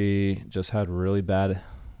remember she just had really bad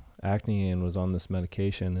acne and was on this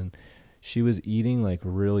medication, and she was eating like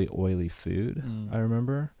really oily food. I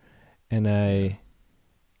remember, and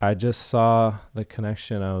I just saw the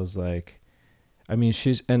connection. I was like, I mean,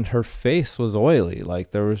 and her face was oily.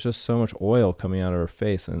 Like there was just so much oil coming out of her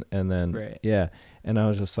face, and then and I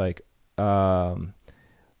was just like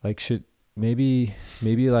should maybe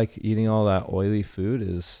like eating all that oily food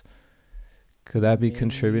Could that be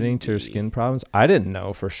contributing to her skin problems? I didn't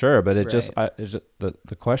know for sure, but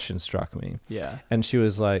the question struck me. Yeah. And she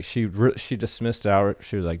was like, she dismissed it out.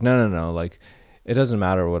 She was like, no, like, it doesn't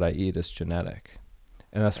matter what I eat, it's genetic.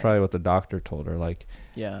 And that's probably what the doctor told her. Like,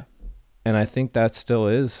 yeah. And I think that still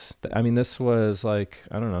is. I mean, this was like,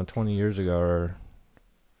 I don't know, 20 years ago or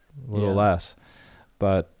a little less,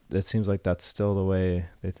 but it seems like that's still the way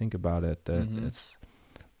they think about it. That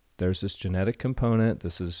there's this genetic component.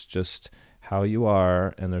 This is just how you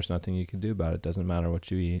are, and there's nothing you can do about it. It doesn't matter what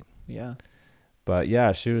you eat. Yeah. But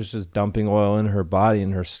yeah, she was just dumping oil in her body,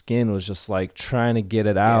 and her skin was just like trying to get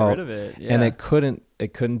it out. Get rid of it. Yeah. And it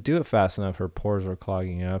couldn't do it fast enough. Her pores were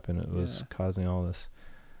clogging up, and it was causing all this.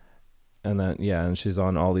 And then and she's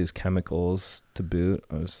on all these chemicals to boot.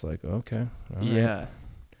 I was like, okay. All yeah.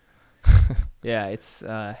 Right. Yeah,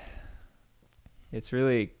 it's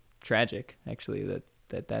really tragic actually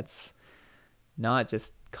that's not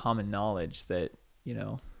just common knowledge that, you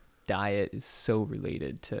know, diet is so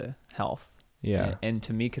related to health. Yeah. And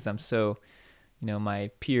to me, because I'm so, you know, my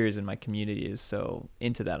peers and my community is so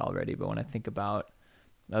into that already. But when I think about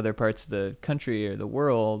other parts of the country or the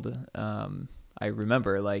world, I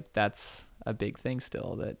remember like that's a big thing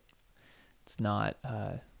still, that it's not,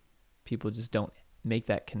 people just don't make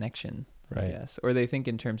that connection, I guess. Or they think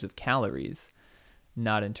in terms of calories,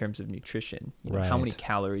 not in terms of nutrition. You know, how many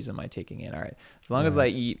calories am I taking in? All right. As long as I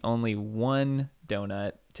eat only one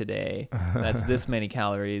donut today, that's this many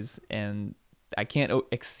calories, and I can't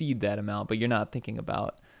exceed that amount. But you're not thinking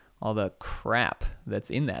about all the crap that's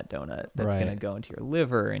in that donut that's going to go into your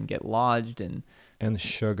liver and get lodged and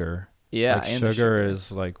sugar. Yeah. Like sugar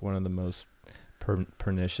is like one of the most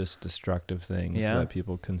pernicious, destructive things that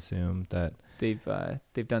people consume. That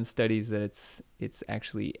they've done studies that it's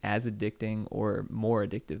actually as addicting or more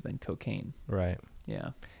addictive than cocaine. Right. Yeah.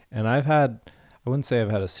 And I wouldn't say I've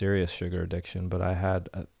had a serious sugar addiction, but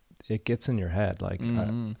it gets in your head. Like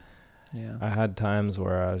I had times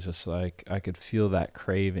where I was just like, I could feel that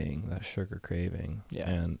craving, that sugar craving. Yeah.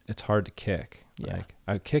 And it's hard to kick. Yeah. Like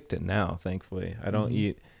I've kicked it now, thankfully. I don't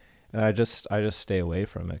eat. And I just stay away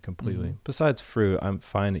from it completely. Mm-hmm. Besides fruit, I'm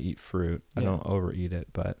fine to eat fruit. I don't overeat it,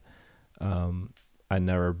 but I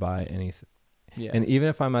never buy anything. Yeah. And even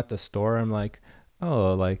if I'm at the store, I'm like,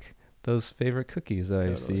 oh, like those favorite cookies that I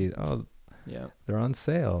used to eat. Oh, yeah, they're on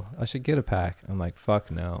sale. I should get a pack. I'm like, fuck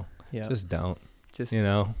no. Yeah. Just don't. Just, you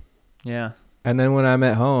know? Yeah. And then when I'm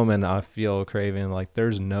at home and I feel craving, like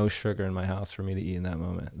there's no sugar in my house for me to eat in that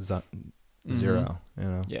moment. Zero, you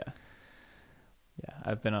know? Yeah. Yeah,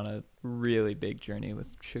 I've been on a really big journey with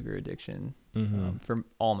sugar addiction for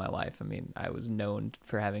all my life. I mean, I was known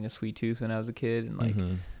for having a sweet tooth when I was a kid and like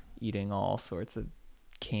eating all sorts of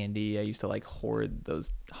candy. I used to like hoard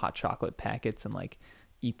those hot chocolate packets and like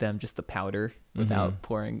eat them, just the powder without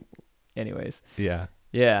pouring. Anyways. Yeah.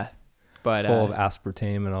 Yeah. But full of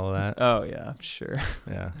aspartame and all of that. Oh yeah, I'm sure.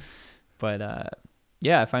 Yeah. But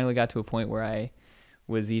I finally got to a point where I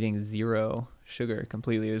was eating zero sugar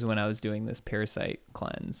completely. It was when I was doing this parasite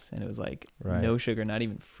cleanse, and it was like no sugar, not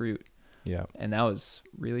even fruit. Yeah. And that was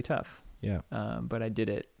really tough. Yeah. But I did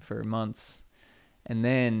it for months, and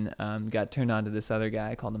then got turned on to this other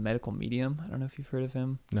guy called the Medical Medium. I don't know if you've heard of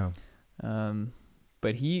him. No.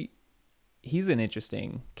 But he's an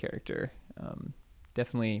interesting character.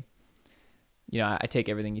 Definitely, you know, I take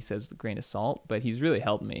everything he says with a grain of salt, but he's really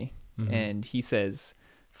helped me. And he says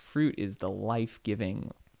fruit is the life-giving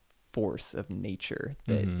force of nature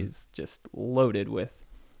that is just loaded with,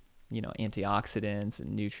 you know, antioxidants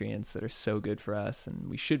and nutrients that are so good for us, and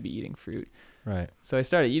we should be eating fruit. Right. So I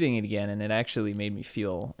started eating it again, and it actually made me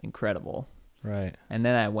feel incredible. Right. And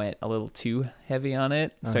then I went a little too heavy on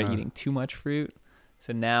it, started eating too much fruit.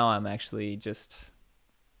 So now I'm actually just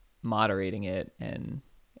moderating it and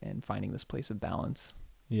finding this place of balance.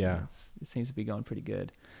 Yeah. It seems to be going pretty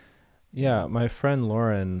good. Yeah, my friend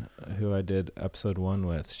Lauren, who I did episode 1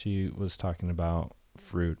 with, she was talking about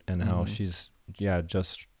fruit and how she's,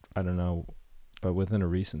 just, I don't know, but within a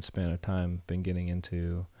recent span of time, been getting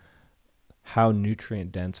into how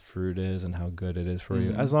nutrient dense fruit is and how good it is for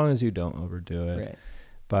you, as long as you don't overdo it. Right.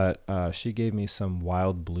 But she gave me some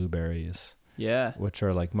wild blueberries. Yeah. Which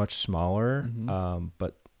are like much smaller,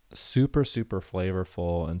 but super, super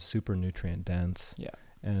flavorful and super nutrient dense. Yeah.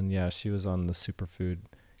 And yeah, she was on the superfood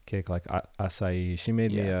kick, like acai. She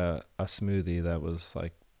made me a smoothie that was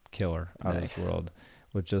like killer, out of this world,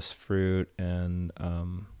 with just fruit and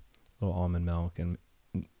little almond milk and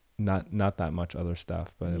not that much other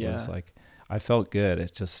stuff, but it was like, I felt good.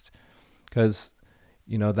 It's just because,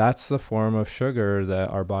 you know, that's the form of sugar that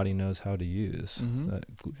our body knows how to use.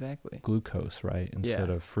 Exactly. Glucose, right? Instead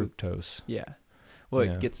of fructose. Yeah. Well,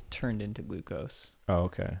 Yeah. it gets turned into glucose. Oh,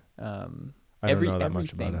 okay. I don't know that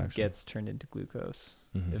much about it, everything actually. gets turned into glucose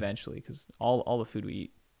Mhm. eventually, because all the food we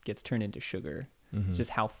eat gets turned into sugar. Mhm. It's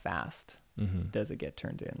just how fast Mhm. does it get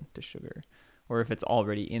turned into sugar, or if it's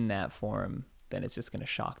already in that form, then it's just going to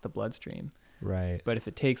shock the bloodstream. Right. But if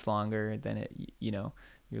it takes longer, then your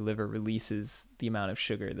liver releases the amount of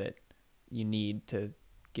sugar that you need to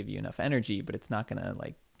give you enough energy, but it's not going to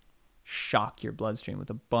like shock your bloodstream with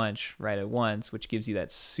a bunch right at once, which gives you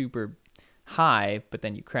that super high, but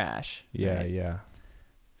then you crash. Yeah, right? yeah.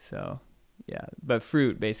 So, yeah. But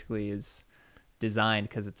fruit basically is designed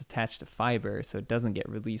because it's attached to fiber, so it doesn't get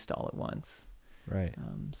released all at once. Right.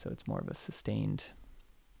 So it's more of a sustained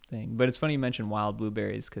thing. But it's funny you mentioned wild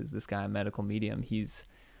blueberries, because this guy, Medical Medium,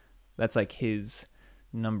 that's like his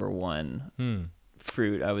number one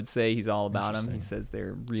fruit. I would say he's all about them. He says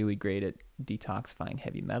they're really great at detoxifying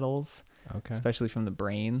heavy metals, Okay. especially from the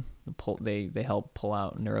brain. They help pull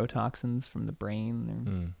out neurotoxins from the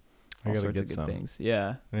brain. I All gotta sorts get of good some. things.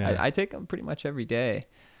 Yeah. I take them pretty much every day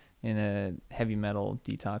in a heavy metal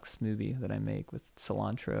detox smoothie that I make with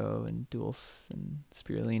cilantro and dulse and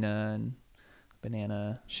spirulina and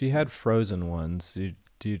banana. She had frozen ones. Do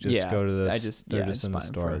you just go to this? They're just in the buy 'em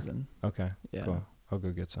store. frozen. Okay. Yeah. Cool. I'll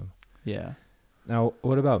go get some. Yeah. Now,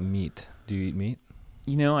 what about meat? Do you eat meat?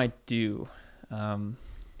 I do.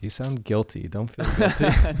 You sound guilty. Don't feel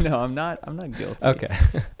guilty. No, I'm not guilty. Okay.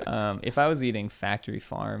 If I was eating factory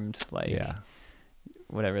farmed, like Yeah.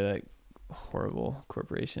 whatever that horrible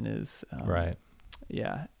corporation is, Right.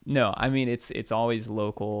 Yeah. No, I mean it's always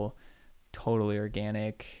local, totally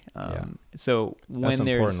organic. So when That's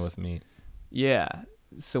there's important with meat. Yeah.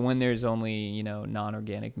 So when there's only,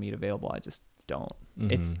 non-organic meat available, I just don't.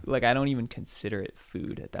 It's like I don't even consider it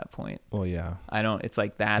food at that point. Well, yeah. I don't. It's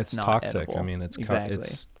like that's It's not toxic. edible. I mean, it's exactly.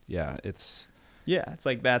 It's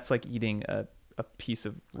like that's like eating a piece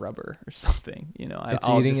of rubber or something. it's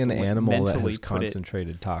I'll eating just an animal that mentally has put it-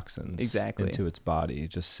 concentrated toxins Exactly. into its body,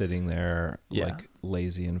 just sitting there Yeah. like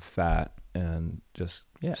lazy and fat and just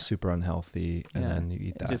Yeah. super unhealthy, and Yeah. then you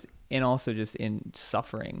eat that. And also just in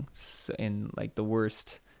suffering, in like the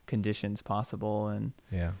worst conditions possible, and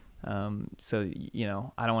Yeah. so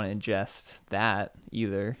I don't want to ingest that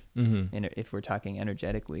either. Mm-hmm. And if we're talking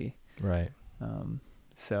energetically, Right.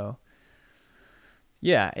 so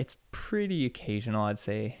yeah, it's pretty occasional. I'd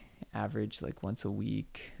say average like once a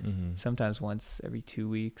week, Mm-hmm. sometimes once every 2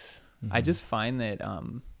 weeks. Mm-hmm. I just find that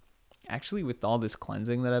actually with all this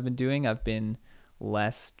cleansing that I've been doing, I've been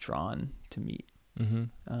less drawn to meat.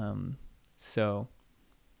 Mm-hmm. So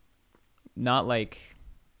not like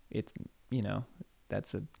it's,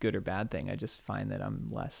 that's a good or bad thing. I just find that I'm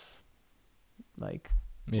less like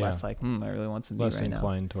I really want some meat less right now.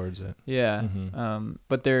 inclined towards it. Yeah. Mm-hmm.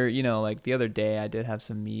 But there, like the other day I did have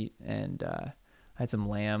some meat, and I had some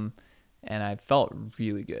lamb, and I felt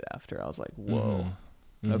really good after. I was like, whoa,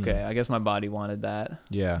 Mm-hmm. okay, I guess my body wanted that.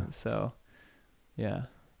 Yeah. So yeah.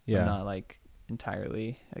 Yeah. I'm not like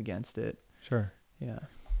entirely against it. Sure. Yeah.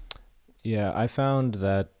 Yeah, I found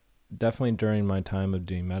that definitely during my time of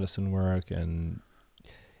doing medicine work and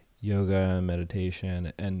yoga and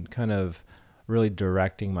meditation and kind of really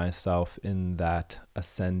directing myself in that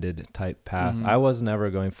ascended type path. Mhm. I was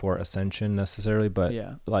never going for ascension necessarily, but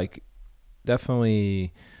Yeah. like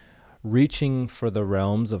definitely reaching for the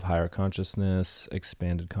realms of higher consciousness,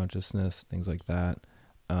 expanded consciousness, things like that.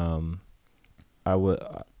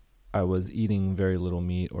 I was eating very little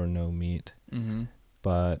meat or no meat, Mm-hmm.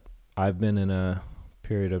 but I've been in a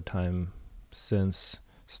period of time since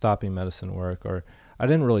stopping medicine work, or I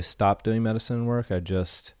didn't really stop doing medicine work. I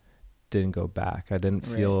just didn't go back. I didn't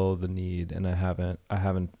feel the need, and I haven't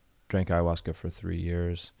drank ayahuasca for 3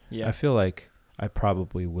 years. Yeah. I feel like I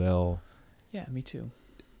probably will, Yeah, me too.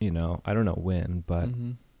 I don't know when, but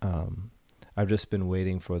Mhm. I've just been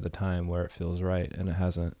waiting for the time where it feels right, and it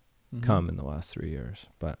hasn't Mhm. come in the last 3 years.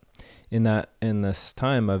 But in this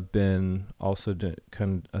time, I've been also doing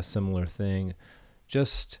kind of a similar thing,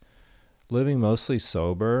 just living mostly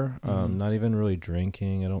sober, Mhm. not even really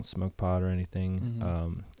drinking. I don't smoke pot or anything,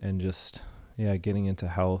 Mhm. and just getting into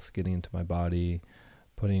health, getting into my body,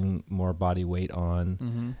 putting more body weight on,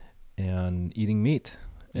 Mhm. and eating meat.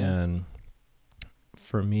 Yeah. And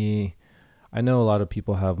for me, I know a lot of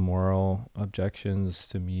people have moral objections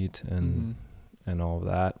to meat and all of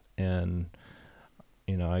that, and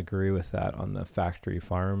I agree with that on the factory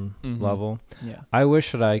farm Mhm. level. Yeah. I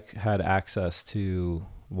wish that I had access to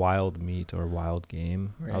wild meat or wild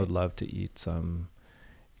game. I would Right. love to eat some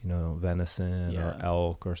venison or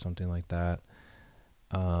elk or something like that,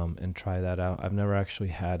 and try that out. I've never actually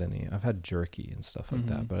had any. I've had jerky and stuff like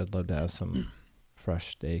that, Mhm. but I'd love to have some fresh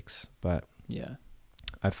steaks. But Yeah.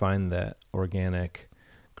 I find that organic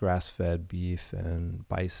grass-fed beef and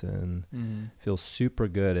bison feels super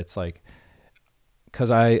good. It's like, because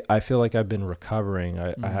I feel like I've been recovering.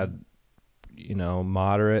 I had,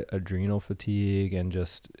 moderate adrenal fatigue and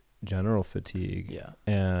just general fatigue. Yeah.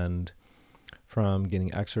 And from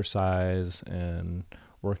getting exercise and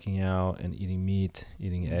working out and eating meat,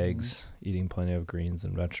 eating eggs, eating plenty of greens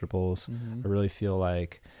and vegetables, I really feel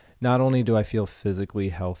like not only do I feel physically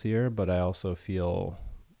healthier, but I also feel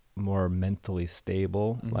more mentally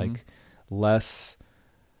stable, like less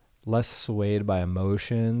swayed by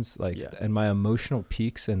emotions, and my emotional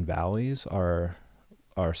peaks and valleys are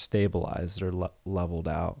stabilized, they're leveled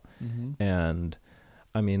out. And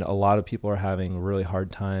I mean, a lot of people are having a really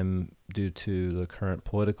hard time due to the current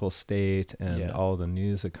political state and all the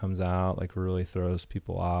news that comes out, like really throws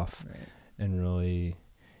people off. Right. And really,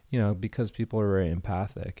 because people are very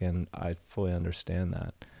empathic, and I fully understand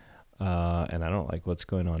that. And I don't like what's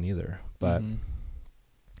going on either, but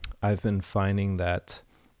I've been finding that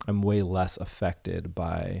I'm way less affected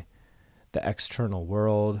by the external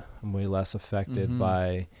world. I'm way less affected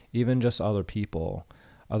by even just other people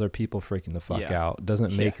freaking the fuck out.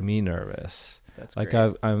 Doesn't make me nervous. That's like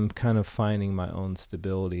great. I'm kind of finding my own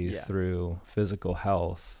stability through physical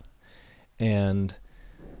health. And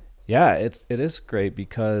it is great,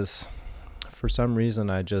 because for some reason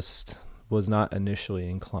I just was not initially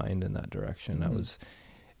inclined in that direction. I was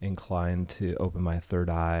inclined to open my third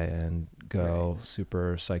eye and go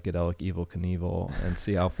super psychedelic Evel Knievel and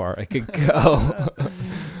see how far I could go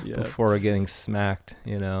before getting smacked,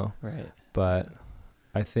 Right. But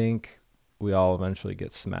I think we all eventually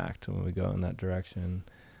get smacked when we go in that direction,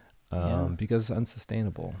 because it's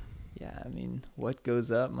unsustainable. Yeah, I mean, what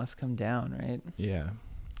goes up must come down, right? Yeah.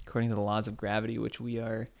 According to the laws of gravity, which we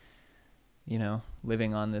are,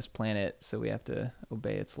 living on this planet, so we have to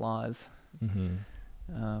obey its laws.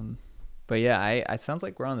 But yeah, I sounds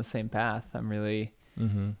like we're on the same path. I'm really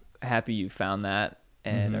happy you found that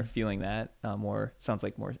and are feeling that sounds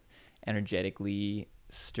like more energetically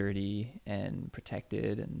sturdy and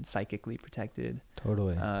protected and psychically protected.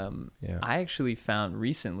 Totally. I actually found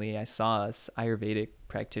recently, I saw this Ayurvedic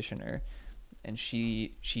practitioner, and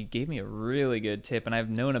she gave me a really good tip. And I've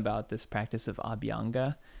known about this practice of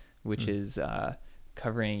Abhyanga, which is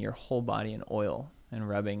covering your whole body in oil and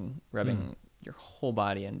rubbing your whole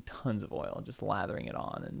body in tons of oil, just lathering it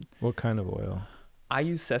on. And what kind of oil? I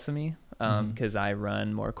use sesame because I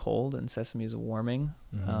run more cold, and sesame is warming.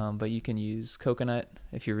 But you can use coconut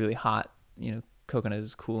if you're really hot. Coconut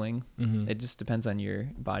is cooling. It just depends on your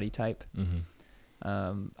body type.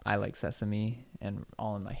 I like sesame, and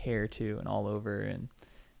all in my hair too, and all over. And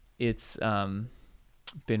it's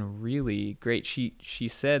been really great. She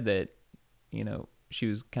said that, she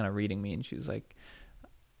was kind of reading me, and she was like,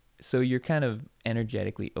 "So you're kind of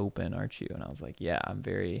energetically open, aren't you?" And I was like, "Yeah,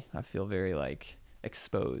 I feel very like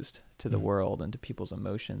exposed to the world and to people's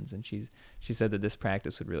emotions." And she said that this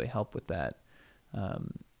practice would really help with that.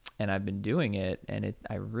 And I've been doing it, and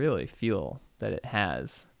I really feel that it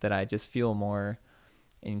has, that I just feel more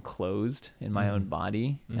enclosed in my own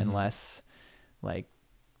body and less like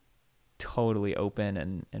totally open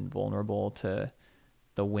and vulnerable to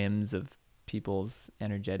the whims of people's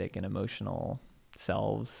energetic and emotional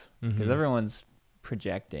selves, because everyone's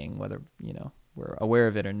projecting, whether we're aware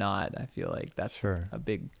of it or not. I feel like that's a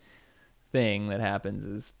big thing that happens,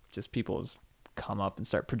 is just people come up and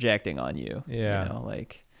start projecting on you.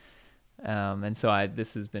 And so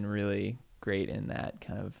this has been really great in that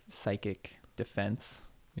kind of psychic defense.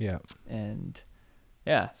 And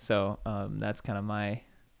so that's kind of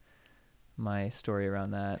my story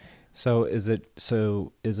around that. So is it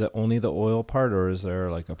only the oil part, or is there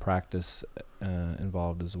like a practice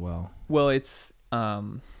involved as well? Well, it's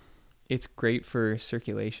great for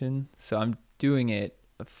circulation. So I'm doing it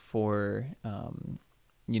for,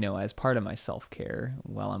 as part of my self-care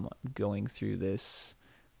while I'm going through this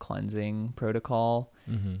cleansing protocol.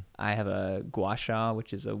 I have a gua sha,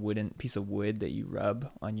 which is a wooden piece of wood that you rub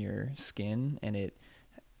on your skin, and it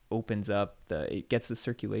opens up it gets the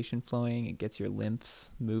circulation flowing, it gets your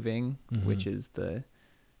lymphs moving, which is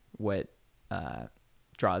what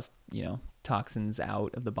draws, toxins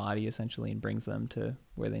out of the body essentially, and brings them to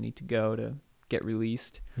where they need to go to get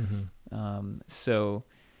released. So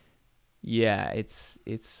yeah, it's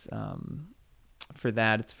for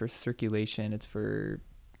that, it's for circulation, it's for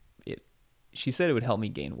it. She said it would help me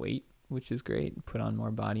gain weight, which is great, put on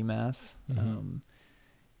more body mass.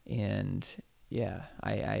 And yeah,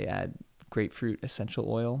 I add grapefruit essential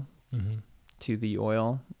oil to the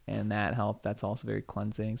oil, and that's also very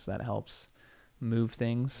cleansing, so that helps move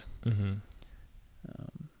things.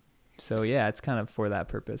 So yeah, it's kind of for that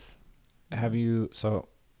purpose. Have you, so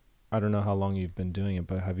I don't know how long you've been doing it,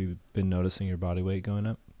 but have you been noticing your body weight going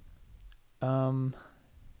up?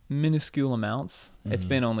 Minuscule amounts. It's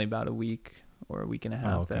been only about a week or a week and a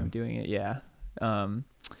half that I'm doing it. Yeah. And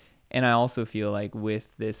I also feel like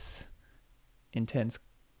with this intense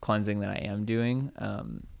cleansing that I am doing,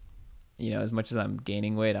 as much as I'm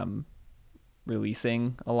gaining weight, I'm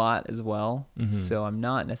releasing a lot as well. So I'm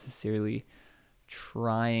not necessarily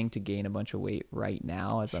trying to gain a bunch of weight right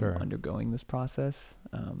now as I'm undergoing this process.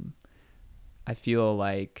 I feel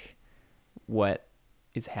like what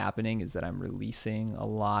is happening is that I'm releasing a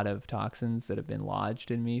lot of toxins that have been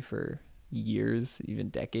lodged in me for years, even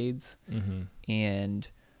decades. And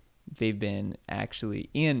they've been actually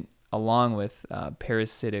along with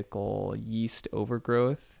parasitical yeast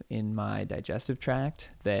overgrowth in my digestive tract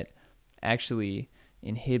that actually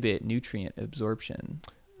inhibit nutrient absorption.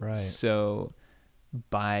 Right. So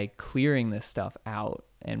by clearing this stuff out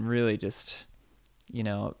and really just,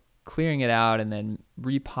 clearing it out and then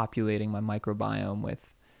repopulating my microbiome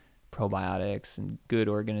with probiotics and good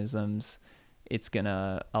organisms, it's going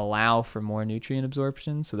to allow for more nutrient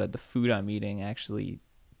absorption so that the food I'm eating actually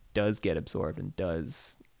does get absorbed and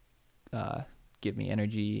does give me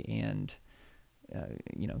energy and,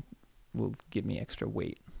 will give me extra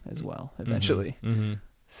weight as well eventually.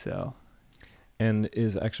 So. And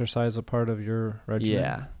is exercise a part of your regimen?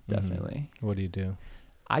 Yeah, definitely. What do you do?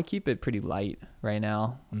 I keep it pretty light right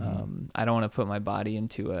now. I don't want to put my body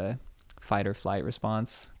into a fight or flight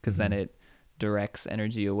response because then it directs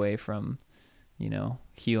energy away from,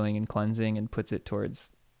 healing and cleansing and puts it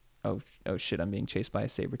towards, oh shit, I'm being chased by a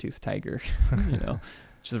saber-toothed tiger,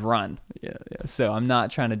 just run. Yeah. So I'm not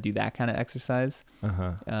trying to do that kind of exercise.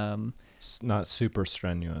 Not super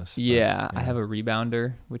strenuous. Yeah, I have a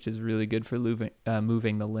rebounder, which is really good for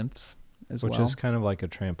moving the lymphs as well. Which is kind of like a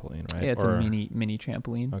trampoline, right? Yeah, it's a mini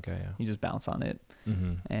trampoline. Okay, yeah. You just bounce on it.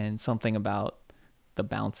 And something about the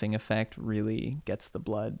bouncing effect really gets the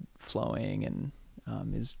blood flowing and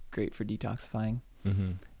is great for detoxifying.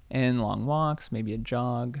 And long walks, maybe a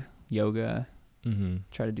jog, yoga.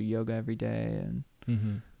 Try to do yoga every day.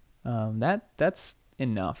 And that's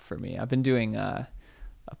enough for me. I've been doing a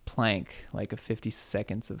plank, like a 50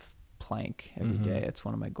 seconds of plank every day. It's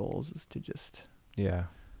one of my goals is to just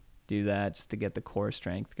do that just to get the core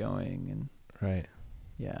strength going. And right.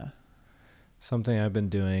 Yeah. Something I've been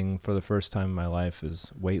doing for the first time in my life is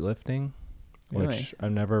weightlifting, which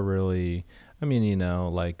I've never really, I've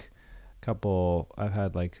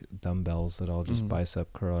had like dumbbells that I'll just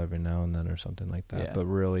bicep curl every now and then or something like that. But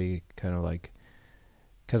really kind of like,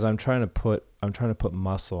 cause I'm trying to put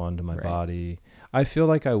muscle onto my body. I feel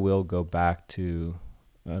like I will go back to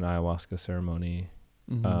an ayahuasca ceremony,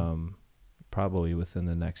 probably within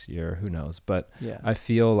the next year, who knows? But I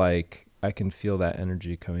feel like I can feel that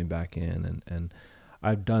energy coming back in, and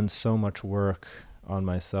I've done so much work on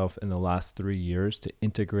myself in the last 3 years to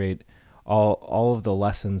integrate all of the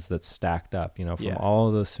lessons that stacked up, from all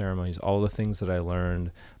of those ceremonies, all the things that I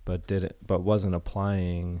learned, but wasn't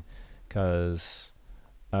applying because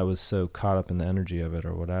I was so caught up in the energy of it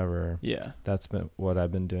or whatever. Yeah. That's been what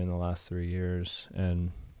I've been doing the last 3 years.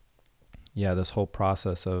 And this whole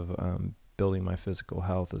process of building my physical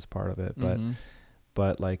health is part of it,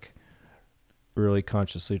 but like really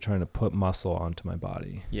consciously trying to put muscle onto my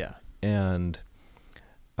body. Yeah. And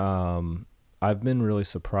I've been really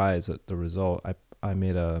surprised at the result. I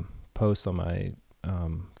made a post on my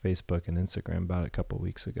Facebook and Instagram about it a couple of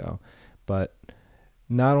weeks ago, but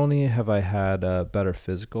not only have I had a better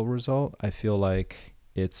physical result, I feel like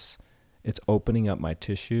it's opening up my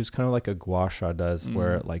tissues, kind of like a gua sha does,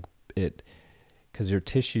 where because your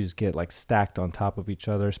tissues get like stacked on top of each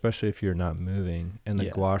other, especially if you're not moving, and the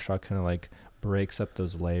gua sha kind of like breaks up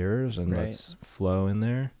those layers and lets flow in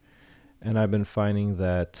there. And I've been finding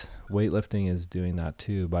that weightlifting is doing that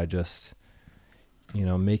too by just,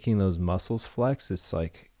 making those muscles flex. It's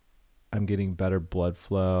like I'm getting better blood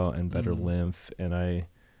flow and better lymph. And I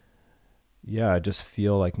just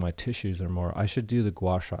feel like my tissues are more, I should do the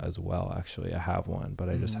gua sha as well. Actually, I have one, but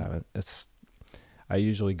I just haven't. I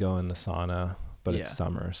usually go in the sauna, but it's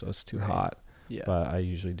summer, so it's too hot. Yeah. But I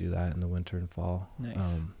usually do that in the winter and fall.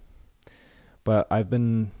 Nice. But I've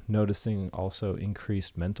been noticing also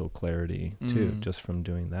increased mental clarity too, just from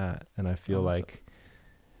doing that. And I feel like,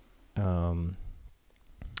 I'm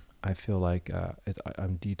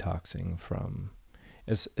detoxing from,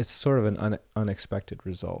 it's sort of an unexpected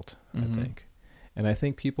result, I think. And I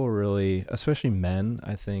think people really, especially men,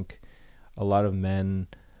 I think a lot of men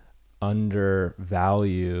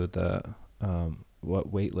undervalue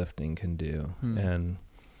what weightlifting can do. And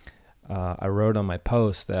I wrote on my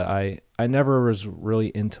post that I never was really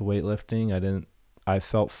into weightlifting. I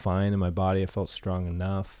felt fine in my body. I felt strong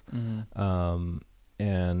enough. Mm-hmm.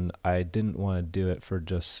 And I didn't want to do it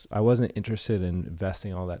I wasn't interested in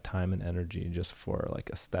investing all that time and energy just for like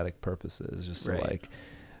aesthetic purposes, just to like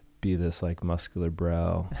be this like muscular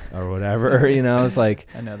bro or whatever, you know. It's like,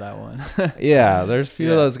 I know that one. Yeah, there's a few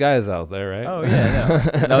of those guys out there, right? Oh yeah, no.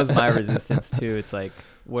 That was my resistance too. It's like,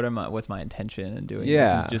 what's my intention in doing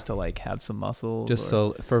this? Is just to like have some muscles, just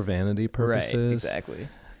so for vanity purposes. Right, exactly.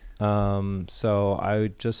 So I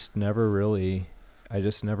just never really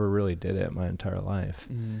did it my entire life.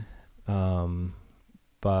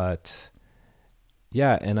 But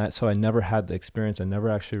yeah, and so I never had the experience. I never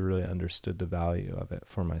actually really understood the value of it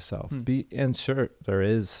for myself. And sure, there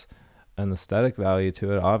is an aesthetic value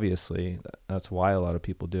to it, obviously. That's why a lot of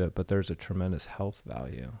people do it, but there's a tremendous health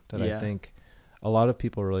value that I think a lot of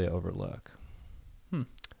people really overlook.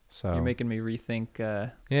 So you're making me rethink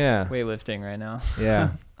weightlifting right now.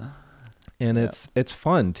 Yeah. And it's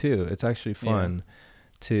fun too. It's actually fun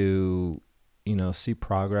to, you know, see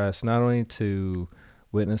progress, not only to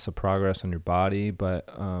witness the progress on your body, but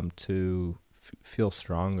to feel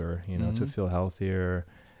stronger, you know, to feel healthier,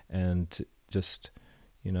 and to just,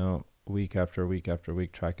 you know, week after week after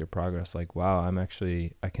week, track your progress. Like, wow,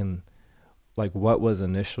 I can, like, what was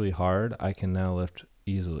initially hard, I can now lift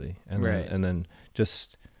easily. And then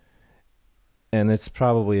just, and it's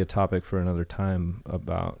probably a topic for another time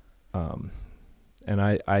about, and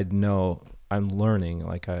I know I'm learning,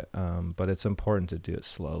 like but it's important to do it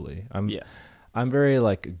slowly. I'm very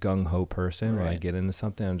like a gung ho person. When I get into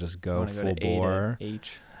something, I just go full bore.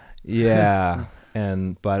 Yeah.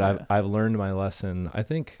 But I've learned my lesson, I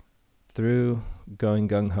think, through going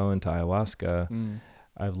gung ho into ayahuasca.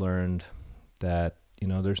 I've learned that, you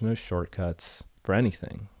know, there's no shortcuts for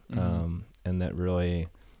anything. And that really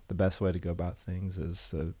the best way to go about things is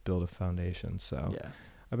to build a foundation. So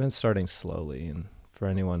I've been starting slowly, and for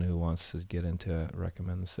anyone who wants to get into it, I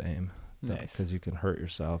recommend the same. Nice. Because you can hurt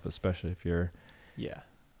yourself, especially if you're, you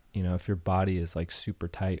know, if your body is like super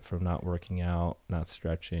tight from not working out, not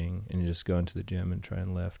stretching, and you just go into the gym and try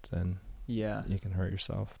and lift, then you can hurt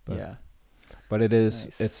yourself. But it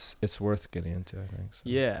is, it's worth getting into, I think. So.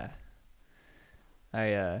 Yeah.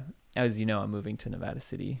 As you know, I'm moving to Nevada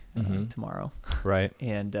City tomorrow. Right.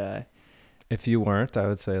 And if you weren't, I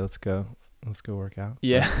would say let's go work out.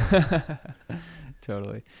 Yeah.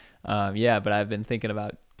 Totally. But I've been thinking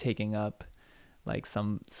about taking up like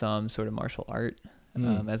some sort of martial art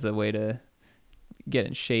as a way to get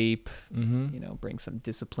in shape, you know, bring some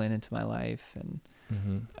discipline into my life.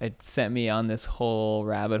 And it sent me on this whole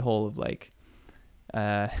rabbit hole of like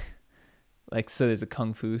so there's a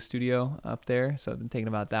Kung Fu studio up there. So I've been thinking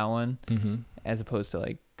about that one as opposed to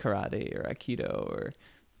like karate or Aikido or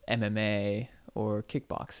MMA or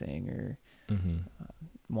kickboxing or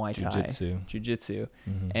Muay Thai, Jiu-Jitsu.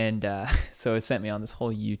 And so it sent me on this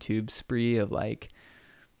whole YouTube spree of like,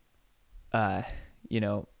 you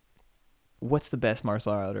know, what's the best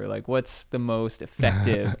martial art, or like what's the most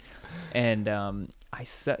effective. And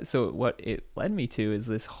so what it led me to is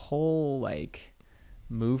this whole like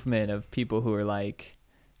movement of people who are like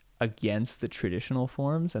against the traditional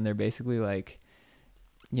forms, and they're basically like,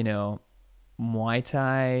 you know, Muay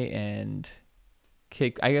Thai and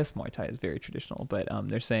I guess Muay Thai is very traditional, but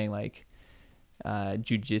they're saying like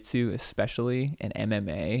Jiu-Jitsu especially, and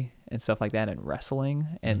MMA and stuff like that, and wrestling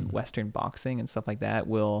and Western boxing and stuff like that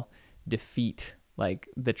will defeat like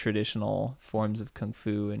the traditional forms of Kung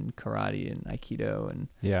Fu and karate and Aikido. And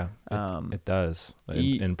it does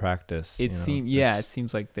in practice. It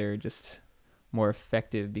seems like they're just more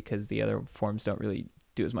effective because the other forms don't really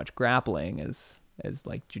do as much grappling as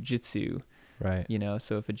like Jiu-Jitsu. Right. You know,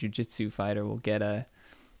 so if a Jiu-Jitsu fighter will get a,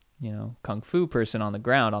 you know, Kung Fu person on the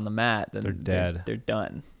ground, on the mat, then they're dead. They're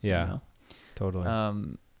done. Yeah, you know?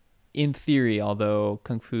 Totally. In theory, although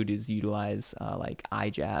Kung Fu does utilize like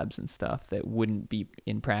eye jabs and stuff that wouldn't be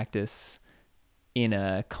in practice in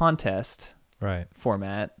a contest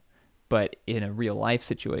format, but in a real life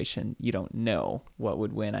situation, you don't know what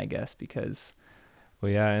would win, I guess, because...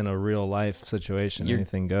 Well, yeah, in a real life situation,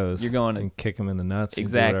 anything goes. You're going to kick them in the nuts and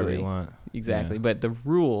do whatever you want. Exactly. Yeah. But the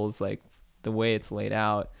rules, like the way it's laid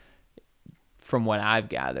out, from what I've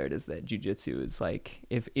gathered, is that jiu-jitsu is like,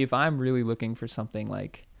 if I'm really looking for something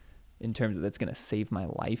like in terms of that's going to save my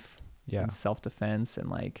life in self-defense, and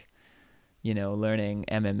like, you know, learning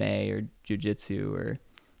MMA or jiu-jitsu or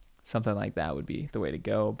something like that would be the way to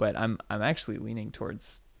go. But I'm actually leaning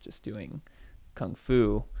towards just doing Kung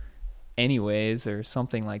Fu anyways, or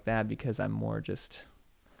something like that, because I'm more just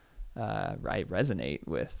I resonate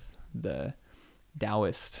with the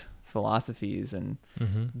Taoist philosophies and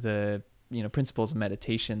the, you know, principles of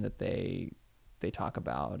meditation that they talk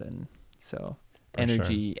about. And so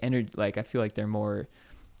energy, like I feel like they're more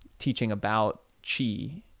teaching about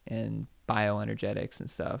chi and bioenergetics and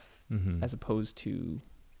stuff, as opposed to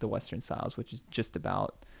the Western styles, which is just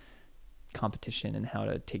about competition and how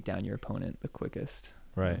to take down your opponent the quickest.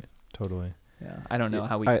 Right. Totally. Yeah. I don't know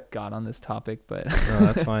how we got on this topic, but no,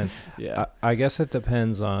 that's fine. Yeah. I guess it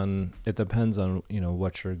depends on, you know,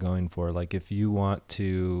 what you're going for. Like if you want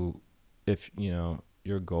to, if, you know,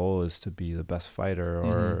 your goal is to be the best fighter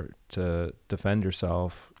or to defend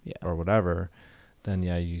yourself or whatever, then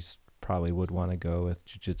yeah, you probably would want to go with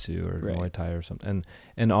jiu-jitsu or Muay Thai or something.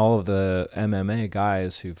 And all of the MMA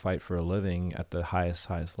guys who fight for a living at the highest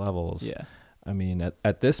levels. Yeah. I mean,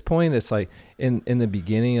 at this point, it's like in the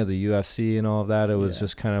beginning of the UFC and all of that, it was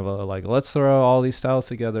just kind of like, let's throw all these styles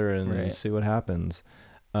together and see what happens.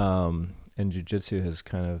 And jiu-jitsu has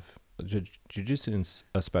kind of, jiu-jitsu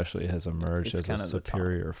especially has emerged as a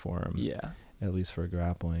superior form. Yeah. At least for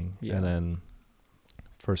grappling. Yeah. And then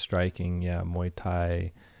for striking, Muay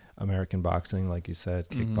Thai, American boxing, like you said,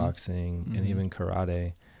 kickboxing, and even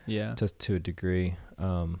karate. Yeah. To a degree.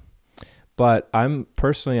 But I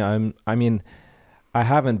mean, I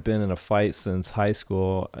haven't been in a fight since high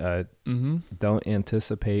school. Don't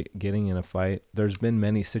anticipate getting in a fight. There's been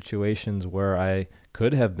many situations where I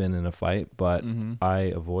could have been in a fight, but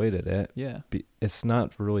I avoided it. Yeah. It's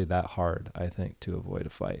not really that hard, I think, to avoid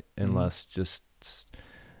a fight, unless just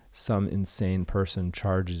some insane person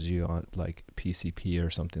charges you on like PCP or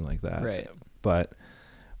something like that. Right. But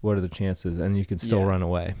what are the chances? And you can still run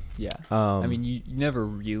away. Yeah. I mean, you never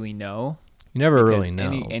really know. You never really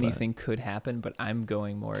know. Anything could happen, but I'm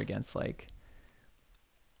going more against like,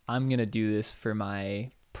 I'm going to do this for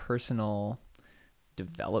my personal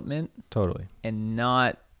development. Totally. And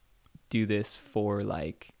not do this for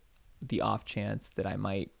like the off chance that I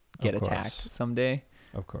might get attacked someday.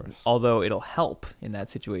 Of course. Although it'll help in that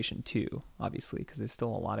situation too, obviously, because there's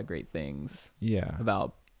still a lot of great things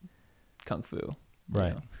about Kung Fu.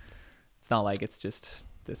 Right. Know? It's not like it's just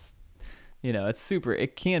this, you know,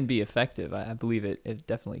 it can be effective. I believe it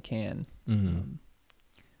definitely can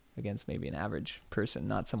against maybe an average person,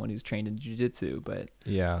 not someone who's trained in jiu-jitsu, but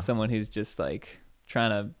someone who's just like trying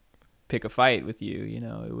to pick a fight with you, you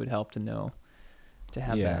know, it would help to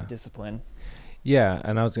have that discipline. Yeah,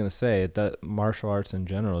 and I was going to say that martial arts in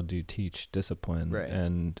general do teach discipline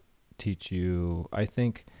and teach you, I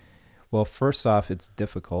think, well, first off, it's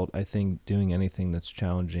difficult. I think doing anything that's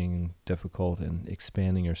challenging, difficult, and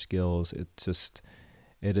expanding your skills, it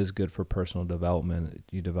is good for personal development.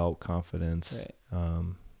 You develop confidence.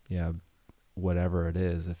 Right. Whatever it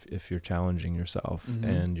is, if you're challenging yourself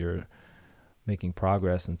and you're making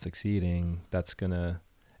progress and succeeding, it's gonna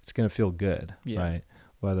feel good, right?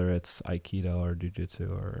 Whether it's Aikido or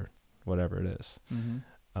Jiu-Jitsu or whatever it is.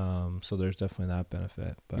 So there's definitely that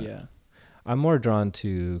benefit. But I'm more drawn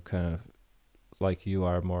to kind of like you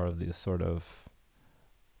are, more of these sort of,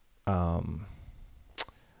 I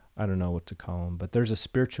don't know what to call them, but there's a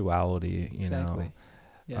spirituality, you know.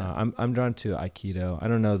 Yeah. I'm drawn to Aikido. I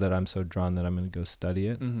don't know that I'm so drawn that I'm going to go study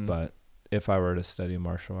it, but if I were to study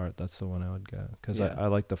martial art, that's the one I would go, because I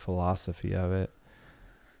like the philosophy of it.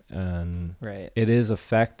 And it is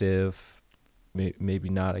effective, maybe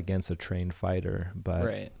not against a trained fighter,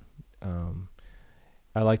 but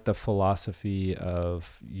I like the philosophy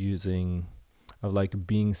of being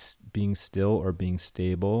still or being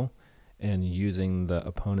stable and using the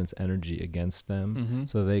opponent's energy against them.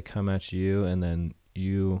 So they come at you and then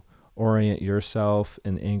you orient yourself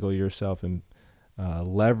and angle yourself and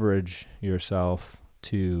leverage yourself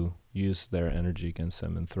to use their energy against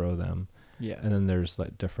them and throw them. Yeah. And then there's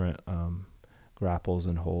like different grapples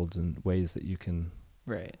and holds and ways that you can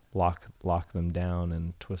lock them down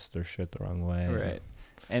and twist their shit the wrong way. Right.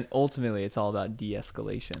 And ultimately it's all about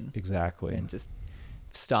de-escalation. Exactly. And just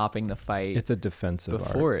stopping the fight. It's a defensive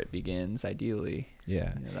before art. It begins, ideally.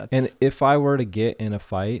 Yeah. You know, and if I were to get in a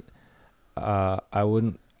fight, I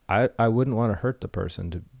wouldn't want to hurt the person,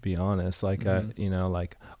 to be honest. Like,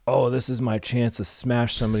 like, oh, this is my chance to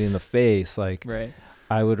smash somebody in the face. Like,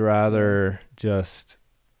 I would rather just,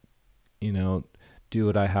 do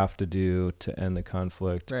what I have to do to end the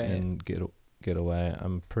conflict and get away.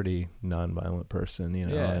 I'm a pretty nonviolent person,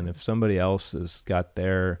 and if somebody else has got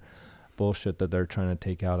their bullshit that they're trying to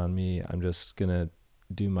take out on me, I'm just going to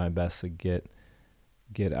do my best to get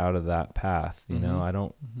out of that path. I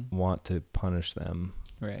don't want to punish them.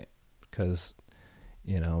 Right. Because,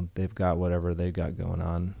 they've got whatever they've got going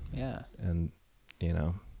on. Yeah. And,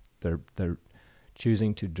 they're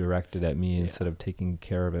choosing to direct it at me instead of taking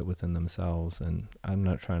care of it within themselves. And I'm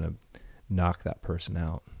not trying to knock that person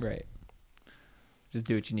out. Right. Just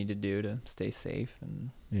do what you need to do to stay safe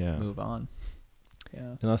and move on.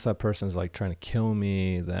 Yeah. Unless that person's like trying to kill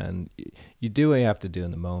me, then you do what you have to do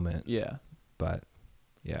in the moment. Yeah. But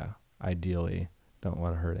ideally don't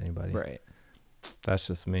want to hurt anybody. Right. That's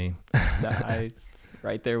just me.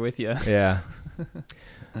 Right there with you. Yeah.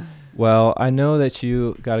 Well, I know that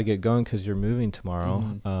you got to get going because you're moving tomorrow.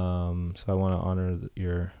 Mm-hmm. So I want to honor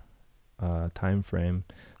your time frame.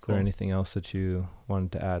 Is Cool. there anything else that you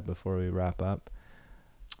wanted to add before we wrap up?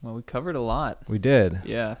 Well, we covered a lot. We did.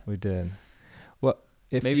 Yeah. We did. Well,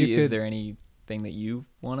 if maybe you could, is there anything that you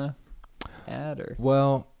want to add or?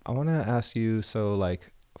 Well, I want to ask you, so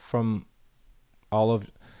like from all of,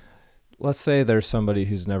 let's say there's somebody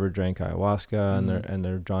who's never drank ayahuasca and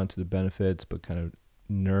they're drawn to the benefits, but kind of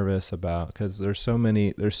nervous about, because there's so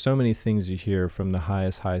many things you hear, from the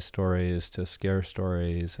highest high stories to scare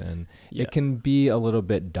stories, and it can be a little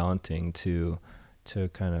bit daunting to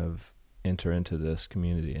kind of enter into this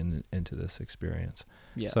community and into this experience.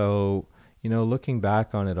 Yeah. So, looking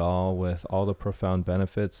back on it all, with all the profound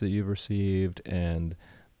benefits that you've received and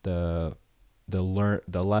the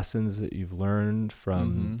lessons that you've learned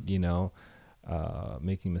from,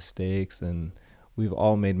 making mistakes, and we've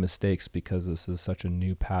all made mistakes because this is such a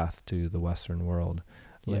new path to the Western world.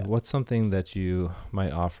 Like, what's something that you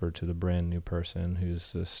might offer to the brand new person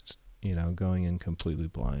who's just, going in completely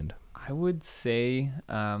blind? I would say,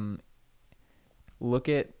 look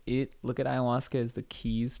at ayahuasca as the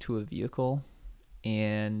keys to a vehicle,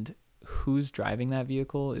 and who's driving that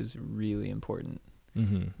vehicle is really important.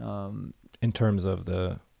 Mm-hmm. In terms of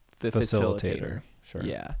the facilitator. Sure.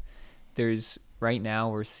 Yeah. Right now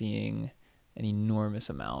we're seeing an enormous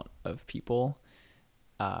amount of people.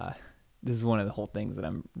 This is one of the whole things that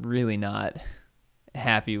I'm really not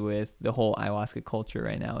happy with the whole ayahuasca culture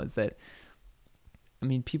right now, is that,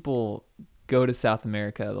 people go to South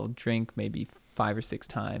America, they'll drink maybe 5 or 6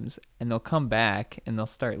 times, and they'll come back and they'll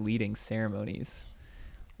start leading ceremonies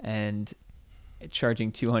and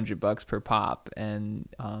charging $200 per pop, and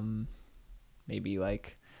maybe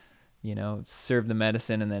serve the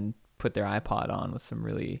medicine and then put their iPod on with some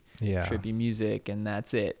really trippy music, and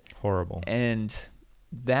that's it. Horrible. And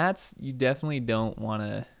you definitely don't want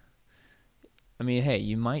to. Hey,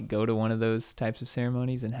 you might go to one of those types of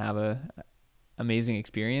ceremonies and have a amazing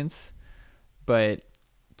experience, but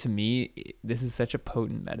to me, this is such a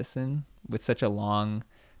potent medicine with such a long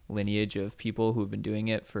lineage of people who have been doing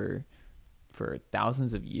it for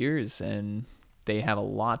thousands of years, and they have a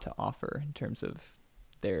lot to offer in terms of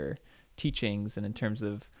their teachings and in terms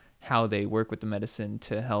of how they work with the medicine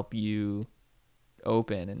to help you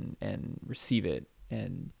open and receive it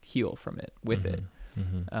and heal from it with it.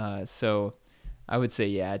 Mm-hmm. So I would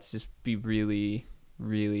say, it's just be really,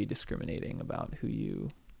 really discriminating about who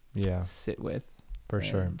you sit with. For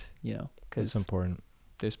sure. Because it's important.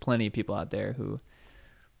 There's plenty of people out there who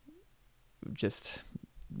just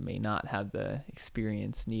may not have the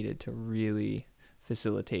experience needed to really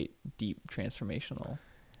facilitate deep transformational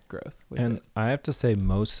growth with it. I have to say,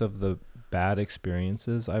 most of the bad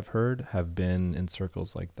experiences I've heard have been in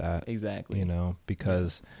circles like that. Exactly.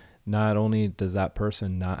 Because not only does that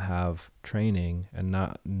person not have training and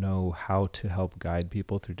not know how to help guide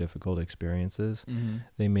people through difficult experiences,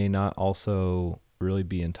 they may not also really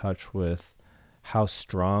be in touch with how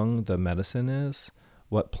strong the medicine is,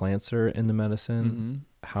 what plants are in the medicine,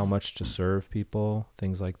 how much to serve people,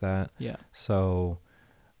 things like that. Yeah. So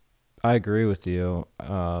I agree with you.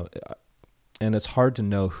 And it's hard to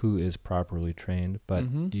know who is properly trained, but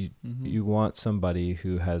you want somebody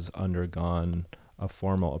who has undergone a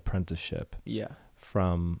formal apprenticeship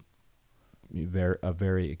from a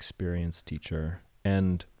very experienced teacher,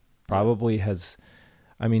 and probably has,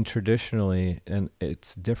 traditionally, and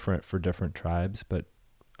it's different for different tribes, but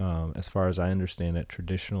as far as I understand it,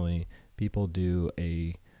 traditionally people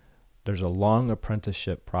there's a long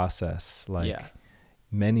apprenticeship process,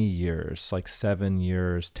 many years, like 7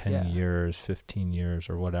 years, 10 years, 15 years,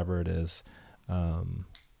 or whatever it is,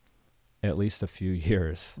 at least a few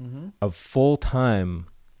years of full-time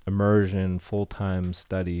immersion, full-time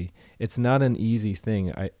study. It's not an easy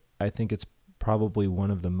thing. I think it's probably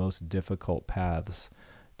one of the most difficult paths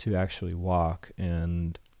to actually walk,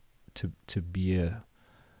 and to be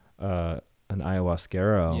an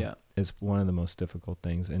ayahuasquero is one of the most difficult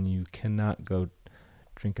things. And you cannot go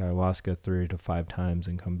drink ayahuasca 3 to 5 times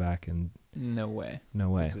and come back and no way.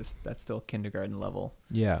 That's still kindergarten level.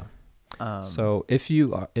 Yeah. So if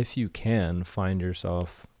you can find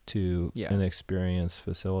yourself to an experienced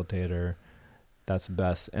facilitator, that's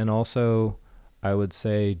best. And also, I would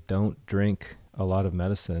say don't drink a lot of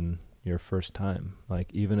medicine your first time. Like,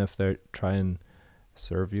 even if they're trying to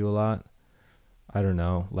serve you a lot, I don't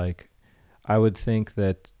know. Like, I would think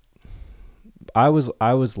that I was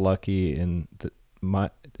lucky in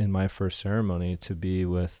my first ceremony to be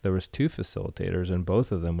with, there was 2 facilitators, and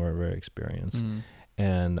both of them were very experienced.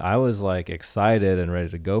 And I was like excited and ready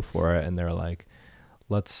to go for it, and they're like,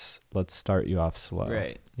 let's start you off slow,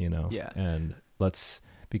 right? You know, Yeah. And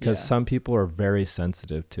because some people are very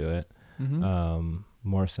sensitive to it,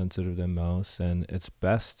 more sensitive than most, and it's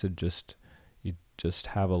best to just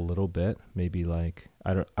have a little bit, maybe like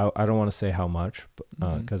I don't want to say how much,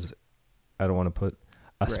 because I don't want to put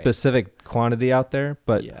a specific quantity out there,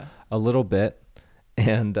 but a little bit,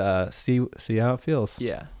 and see how it feels.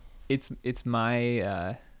 Yeah, it's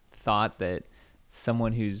my thought that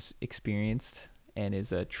someone who's experienced and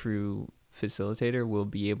is a true facilitator will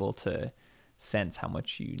be able to sense how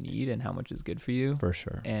much you need and how much is good for you. For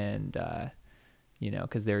sure. And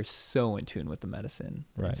because they're so in tune with the medicine,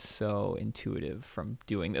 right? So intuitive from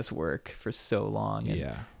doing this work for so long,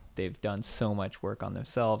 and they've done so much work on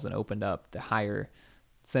themselves and opened up the higher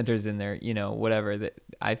centers in their, whatever. That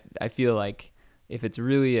I feel like if it's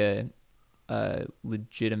really a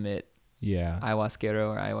legitimate ayahuasquero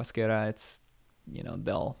or ayahuasquera, it's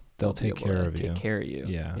they'll take care of you. Take care of you.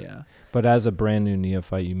 Yeah. But as a brand new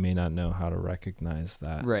neophyte, you may not know how to recognize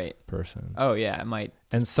that person. Oh yeah, it might.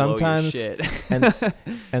 And sometimes,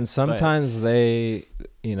 and sometimes they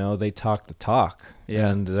talk the talk. Yeah.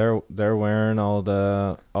 And they're wearing all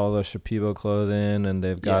the Shipibo clothing, and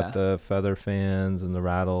they've got the feather fans and the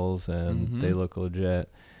rattles, and they look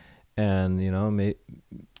legit. And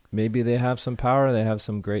maybe they have some power, they have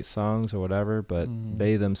some great songs or whatever, but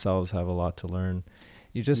they themselves have a lot to learn.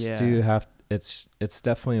 You just do have, it's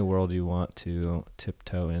definitely a world you want to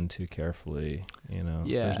tiptoe into carefully,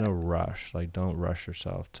 There's no rush. Like, don't rush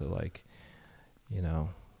yourself to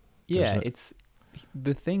it's,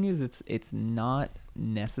 the thing is, it's not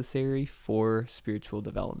necessary for spiritual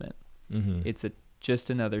development. It's just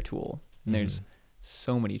another tool. And there's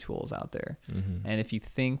so many tools out there. And if you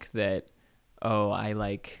think that, I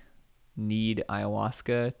need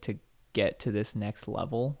ayahuasca to get to this next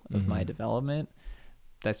level of my development,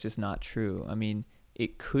 that's just not true. I mean,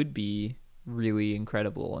 it could be really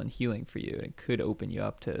incredible and healing for you. It could open you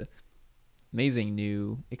up to amazing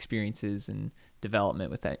new experiences and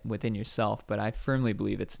development within yourself, but I firmly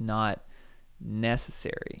believe it's not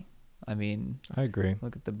necessary. I mean, I agree.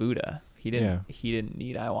 Look at the Buddha. He didn't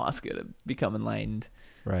need ayahuasca to become enlightened.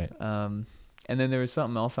 Right. And then there was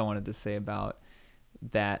something else I wanted to say about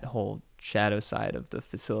that whole shadow side of the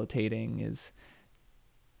facilitating is,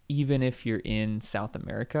 even if you're in South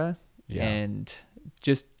America, and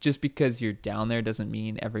just because you're down there doesn't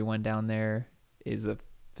mean everyone down there is a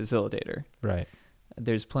facilitator. Right.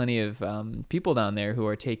 There's plenty of people down there who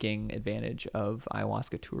are taking advantage of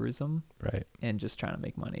ayahuasca tourism, right, and just trying to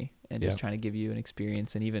make money and just trying to give you an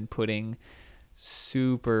experience, and even putting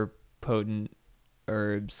super potent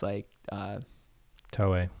herbs like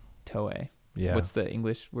Toei. Yeah. What's the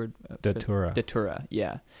English word? Datura. Datura.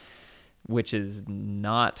 Yeah. Which is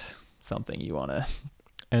not something you want to.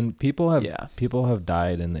 And people have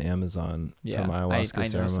died in the Amazon from ayahuasca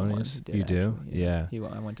ceremonies. You do? Yeah.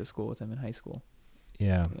 I went to school with him in high school.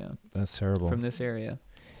 Yeah. That's terrible. From this area.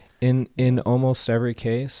 In almost every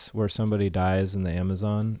case where somebody dies in the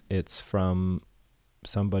Amazon, it's from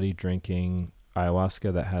somebody drinking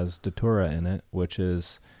ayahuasca that has datura in it, which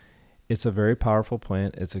is, it's a very powerful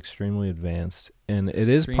plant. It's extremely advanced, and it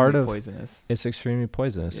is part of poisonous. It's extremely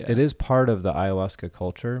poisonous. Yeah. It is part of the ayahuasca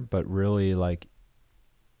culture, but really,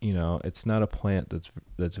 it's not a plant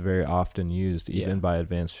that's very often used, even by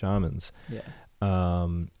advanced shamans. Yeah.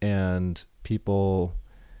 And people,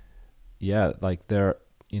 there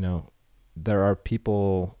are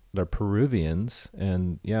people, they're Peruvians,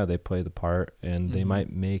 and they play the part, and they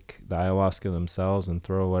might make the ayahuasca themselves and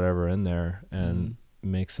throw whatever in there and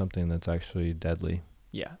make something that's actually deadly.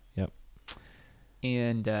 Yeah. Yep.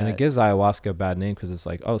 And it gives ayahuasca a bad name because it's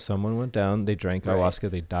like, someone went down, they drank ayahuasca,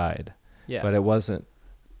 they died. Yeah. But it wasn't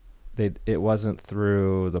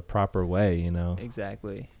through the proper way,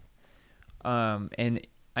 Exactly. And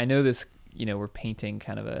I know this, we're painting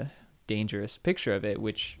kind of a dangerous picture of it,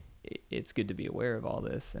 which it's good to be aware of all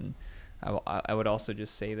this. And I would also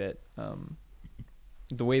just say that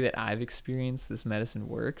the way that I've experienced this medicine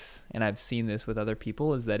works, and I've seen this with other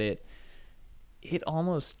people, is that it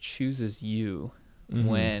almost chooses you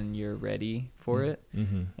when you're ready for it,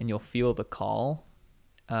 and you'll feel the call.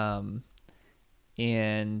 And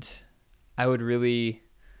I would really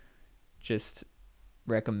just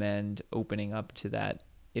recommend opening up to that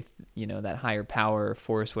if, that higher power or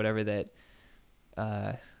force, whatever that,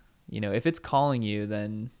 if it's calling you,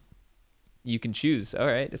 then you can choose, all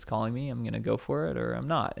right, it's calling me, I'm going to go for it, or I'm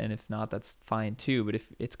not. And if not, that's fine too. But if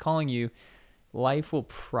it's calling you, life will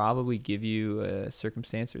probably give you a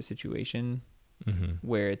circumstance or a situation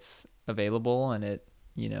where it's available and it,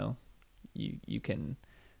 you can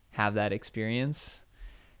have that experience.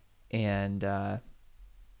 And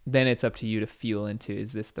then it's up to you to feel into,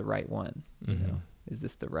 is this the right one? Is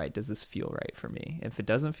this does this feel right for me? If it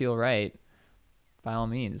doesn't feel right, by all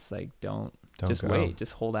means, like don't just go. Wait,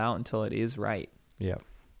 just hold out until it is right. Yeah.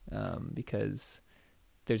 Because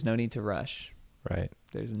there's no need to rush. Right.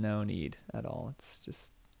 There's no need at all. It's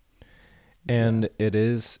just. And it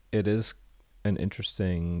is an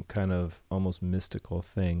interesting kind of almost mystical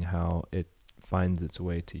thing how it finds its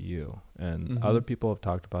way to you. And other people have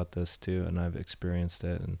talked about this too, and I've experienced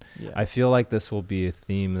it. And I feel like this will be a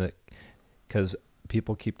theme that, because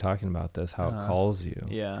people keep talking about this, how it calls you.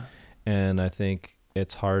 Yeah. And I think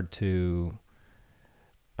it's hard to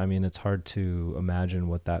imagine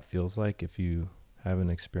what that feels like if you haven't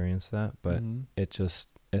experienced that. But it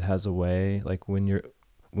has a way, like when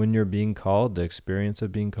you're being called, the experience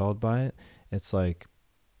of being called by it, it's like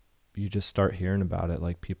you just start hearing about it,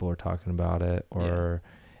 like people are talking about it, or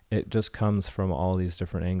it just comes from all these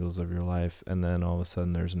different angles of your life, and then all of a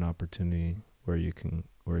sudden there's an opportunity where you can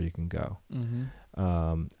go.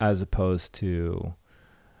 As opposed to,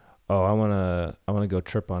 I want to go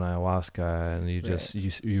trip on ayahuasca, and you just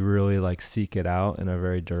you really like seek it out in a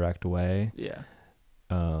very direct way. Yeah.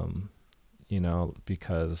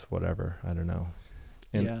 Because whatever, I don't know.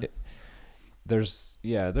 And there's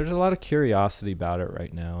a lot of curiosity about it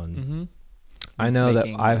right now, and I know that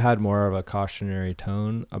I've had more of a cautionary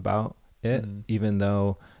tone about it, even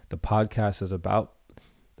though the podcast is about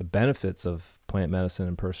the benefits of plant medicine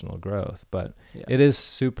and personal growth. But it is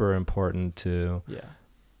super important to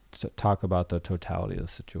talk about the totality of the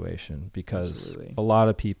situation, because a lot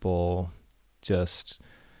of people just,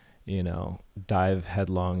 dive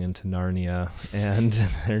headlong into Narnia and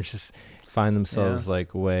they're just find themselves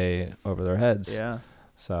like way over their heads. Yeah.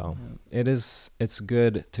 So it's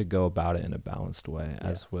good to go about it in a balanced way,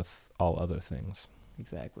 as with all other things.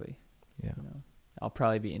 Exactly. Yeah. I'll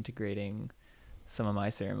probably be integrating some of my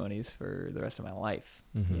ceremonies for the rest of my life,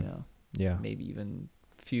 Yeah. Maybe even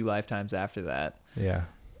a few lifetimes after that. Yeah.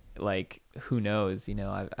 Like, who knows,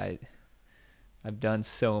 I've done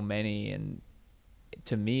so many, and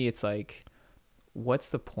to me, it's like, what's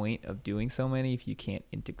the point of doing so many if you can't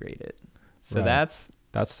integrate it? So that's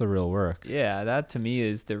the real work. Yeah, that to me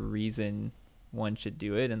is the reason one should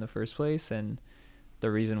do it in the first place, and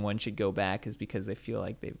the reason one should go back is because they feel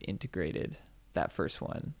like they've integrated that first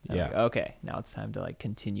one. Like, okay, now it's time to like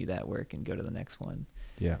continue that work and go to the next one.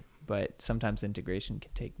 Yeah. But sometimes integration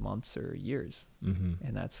can take months or years,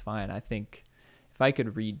 and that's fine. I think if I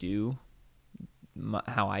could redo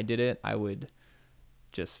how I did it, I would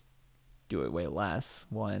just do it way less,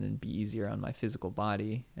 and be easier on my physical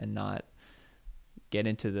body, and not get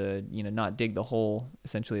into the, not dig the hole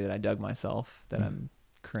essentially that I dug myself, that I'm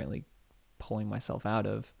currently pulling myself out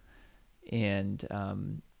of, and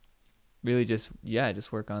really just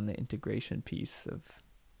work on the integration piece of,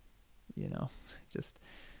 just,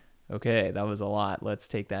 okay, that was a lot. Let's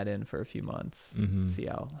take that in for a few months, see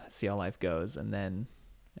how life goes, and then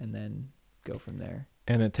go from there.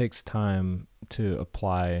 And it takes time to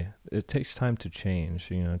apply. It takes time to change,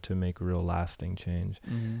 to make real lasting change.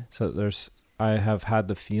 So I have had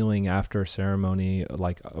the feeling after a ceremony,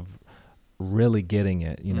 like, of really getting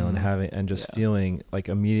it, and just feeling like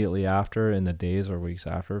immediately after, in the days or weeks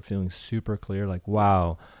after, feeling super clear, like,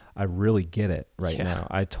 wow, I really get it now.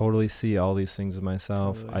 I totally see all these things in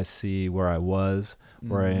myself. Totally. I see where I was,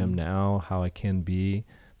 where I am now, how I can be,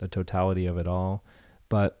 the totality of it all.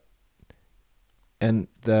 And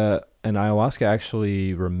ayahuasca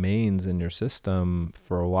actually remains in your system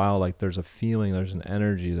for a while. Like, there's a feeling, there's an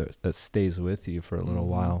energy that stays with you for a little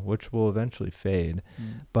while, which will eventually fade.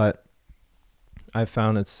 But I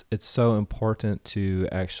found it's so important to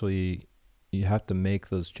actually, you have to make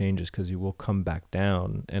those changes, because you will come back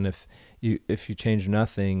down. And if you change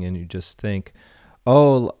nothing and you just think,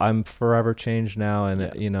 oh, I'm forever changed now,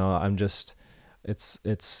 and I'm just,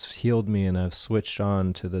 it's healed me and I've switched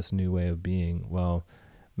on to this new way of being. Well,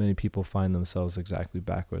 many people find themselves exactly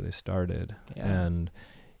back where they started. And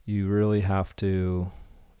you really have to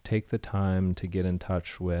take the time to get in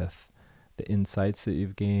touch with the insights that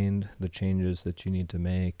you've gained, the changes that you need to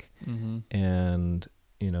make, and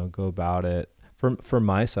go about it. For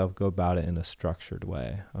myself, go about it in a structured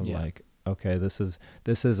way. I'm like, okay, this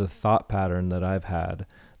is a thought pattern that I've had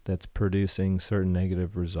that's producing certain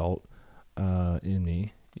negative result in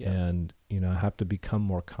me. Yeah. And, I have to become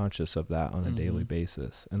more conscious of that on a daily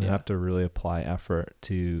basis, and I have to really apply effort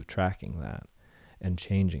to tracking that and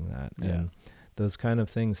changing that. Yeah. And those kind of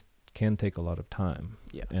things can take a lot of time.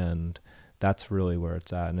 Yeah. And that's really where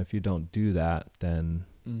it's at. And if you don't do that, then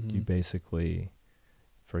you basically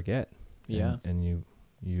forget. Yeah. And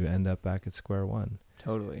you end up back at square one.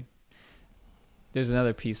 Totally. There's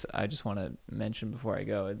another piece I just want to mention before I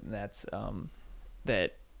go, and that's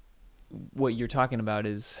that what you're talking about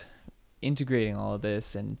is integrating all of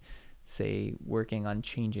this and, say, working on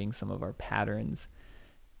changing some of our patterns.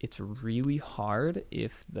 It's really hard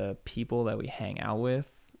if the people that we hang out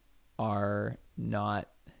with are not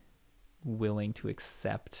willing to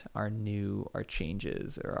accept our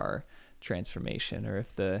changes or our transformation, or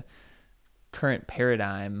if the current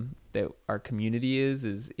paradigm that our community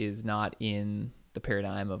is not in the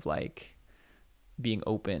paradigm of like being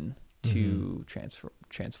open to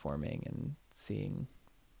transforming and seeing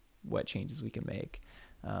what changes we can make.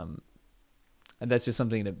 And that's just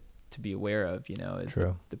something to be aware of, is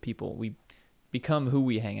the people we become who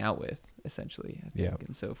we hang out with, essentially, I think. Yeah.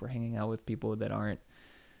 And so if we're hanging out with people that aren't,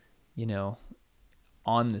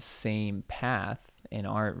 on the same path and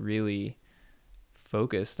aren't really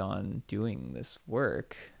focused on doing this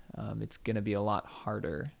work, it's going to be a lot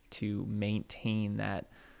harder to maintain that,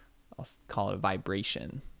 I'll call it a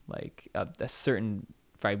vibration, like a certain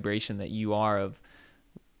vibration that you are of,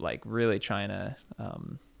 like, really trying to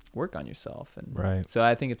work on yourself. And right. So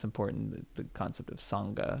I think it's important that the concept of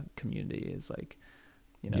Sangha community is like,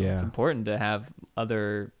 it's important to have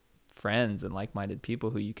other friends and like-minded people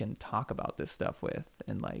who you can talk about this stuff with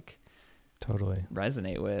and like totally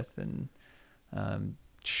resonate with and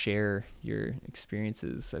share your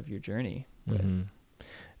experiences of your journey with.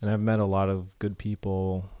 And I've met a lot of good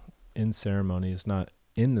people in ceremonies, not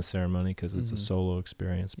in the ceremony because it's a solo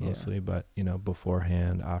experience mostly, but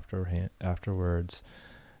beforehand, afterwards,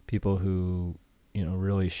 people who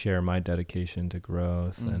really share my dedication to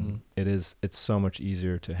growth. And it's so much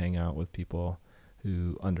easier to hang out with people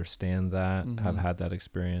who understand that, have had that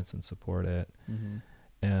experience and support it.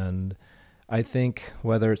 And I think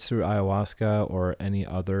whether it's through ayahuasca or any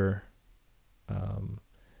other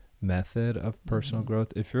method of personal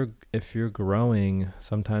growth, if you're growing,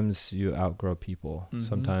 sometimes you outgrow people.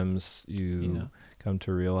 Sometimes you come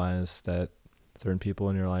to realize that certain people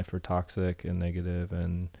in your life are toxic and negative,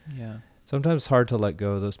 and sometimes it's hard to let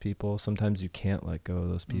go of those people. Sometimes you can't let go of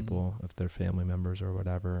those people if they're family members or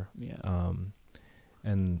whatever.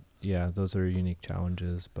 And those are unique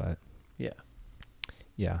challenges, but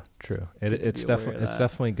true. It's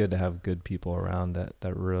definitely good to have good people around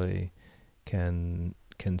that really can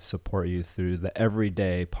support you through the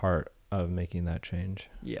everyday part of making that change.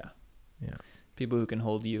 People who can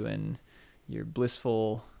hold you in your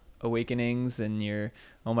blissful awakenings and your,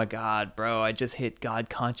 oh my God, bro, I just hit God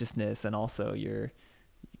consciousness, and also your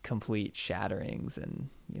complete shatterings and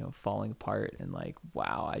falling apart and like,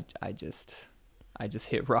 wow, I just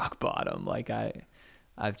hit rock bottom. Like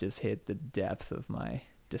I've just hit the depth of my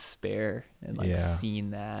despair, and like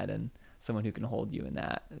seen that, and someone who can hold you in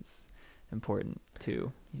that is important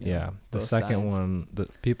too. The second one, the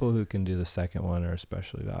people who can do the second one are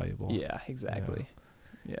especially valuable. Exactly.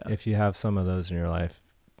 If you have some of those in your life,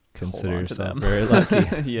 consider yourself very lucky.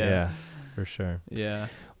 For sure.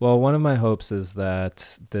 Well, one of my hopes is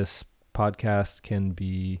that this podcast can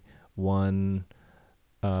be one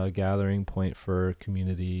gathering point for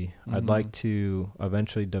community. I'd like to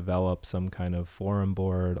eventually develop some kind of forum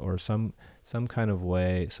board or some kind of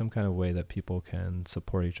way that people can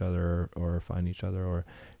support each other or find each other or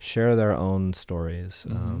share their own stories.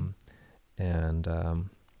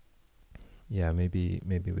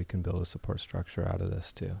 Maybe we can build a support structure out of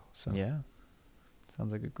this too. So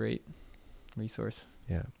sounds like a great resource.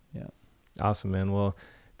 Awesome, man. Well,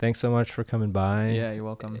 thanks so much for coming by. You're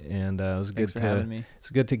welcome. And it was Thanks for having me. It's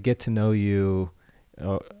good to get to know you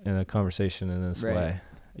in a conversation in this way.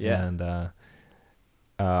 And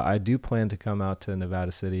I do plan to come out to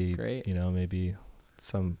Nevada City. Great. Maybe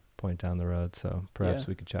some point down the road. So perhaps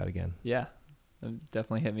we could chat again.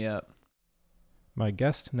 Definitely hit me up. My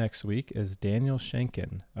guest next week is Daniel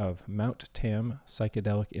Shankin of Mount Tam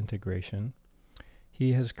Psychedelic Integration.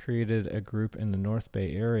 He has created a group in the North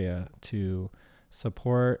Bay area to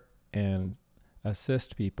support and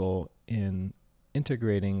assist people in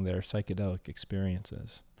integrating their psychedelic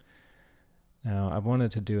experiences. Now, I've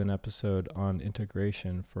wanted to do an episode on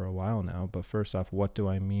integration for a while now, but first off, what do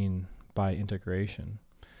I mean by integration?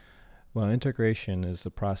 Well, integration is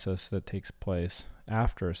the process that takes place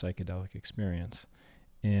after a psychedelic experience.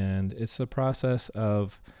 And it's the process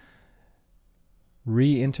of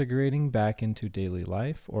reintegrating back into daily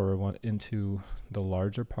life or into the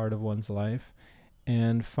larger part of one's life,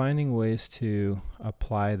 and finding ways to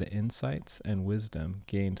apply the insights and wisdom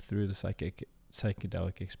gained through the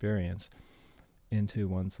psychedelic experience into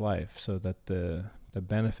one's life so that the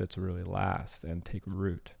benefits really last and take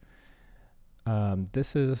root.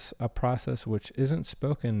 This is a process which isn't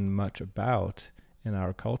spoken much about in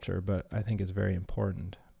our culture, but I think is very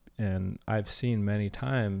important. And I've seen many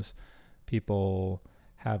times people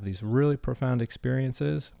have these really profound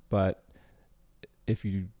experiences, but if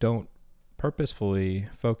you don't purposefully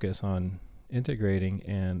focus on integrating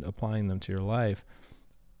and applying them to your life,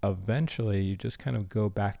 eventually you just kind of go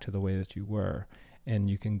back to the way that you were. And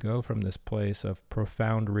you can go from this place of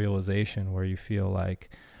profound realization where you feel like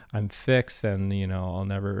I'm fixed and, I'll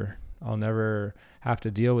never have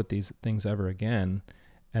to deal with these things ever again.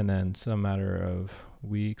 And then some matter of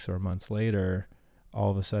weeks or months later, all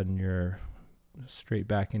of a sudden you're straight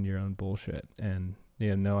back into your own bullshit and you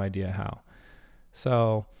have no idea how.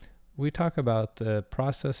 So we talk about the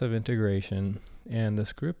process of integration and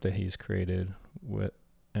this group that he's created with,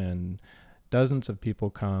 and dozens of people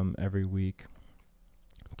come every week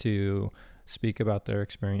to speak about their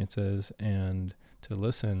experiences and to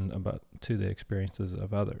listen to the experiences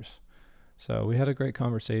of others. So we had a great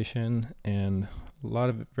conversation and a lot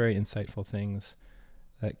of very insightful things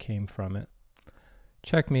that came from it.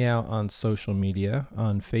 Check me out on social media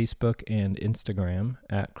on Facebook and Instagram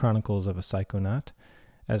at Chronicles of a Psychonaut.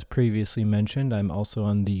 As previously mentioned, I'm also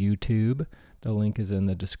on the YouTube. The link is in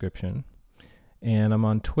the description. And I'm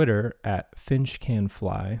on Twitter at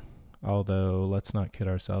FinchCanFly, although let's not kid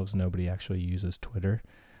ourselves, nobody actually uses Twitter,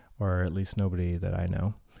 or at least nobody that I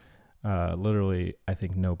know. Literally, I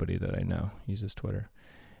think nobody that I know uses Twitter.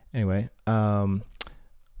 Anyway, I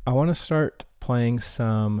want to start playing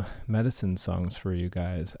some medicine songs for you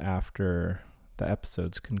guys after the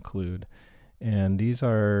episodes conclude. And these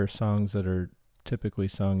are songs that are typically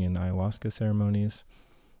sung in ayahuasca ceremonies.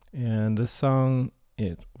 And this song,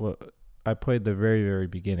 I played the very, very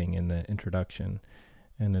beginning in the introduction,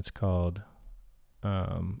 and it's called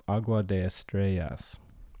Agua de Estrellas.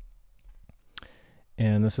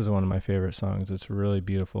 And this is one of my favorite songs. It's really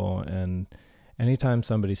beautiful, and anytime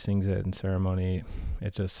somebody sings it in ceremony,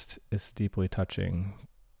 it's deeply touching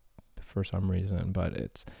for some reason, but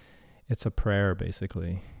it's a prayer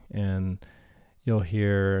basically. And you'll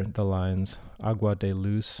hear the lines Agua de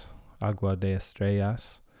Luz, Agua de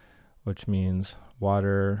Estrellas, which means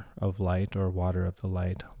water of light or water of the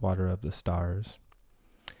light, water of the stars.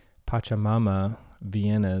 Pachamama,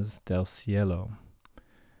 vienes del cielo,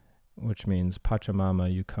 which means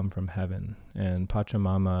Pachamama, you come from heaven. And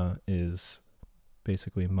Pachamama is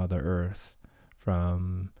basically Mother Earth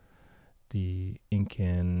from the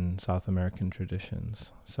Incan South American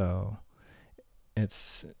traditions. So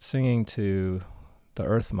it's singing to the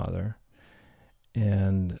Earth Mother,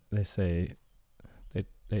 and they say,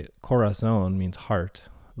 corazón means heart,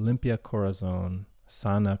 limpia corazón,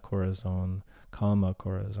 sana corazón, calma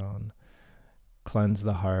corazón, cleanse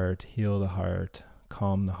the heart, heal the heart,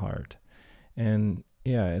 calm the heart. And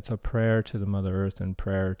yeah, it's a prayer to the Mother Earth and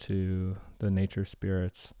prayer to the nature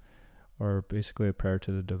spirits, or basically a prayer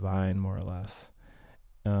to the divine, more or less,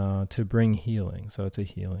 to bring healing. So it's a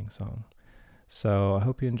healing song. So I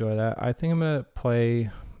hope you enjoy that. I think I'm going to play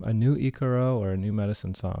a new Icaro or a new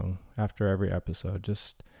medicine song after every episode,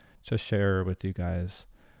 just share with you guys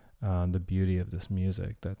the beauty of this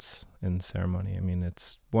music that's in ceremony. I mean,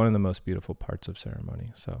 it's one of the most beautiful parts of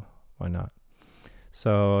ceremony, so why not?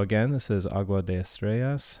 So again, this is Agua de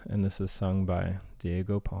Estrellas, and this is sung by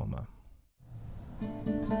Diego Palma.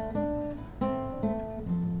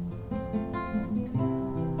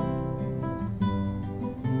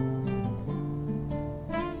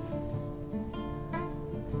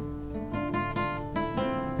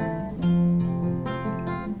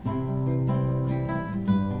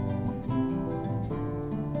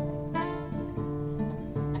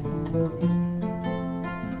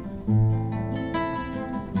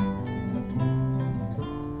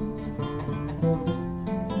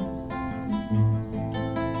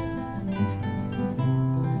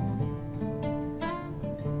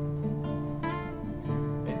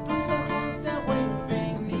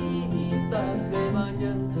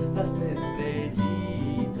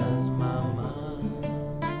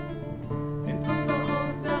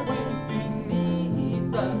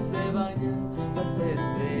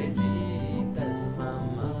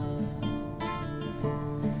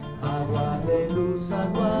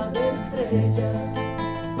 Agua de estrellas,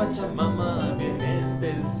 Pachamama vienes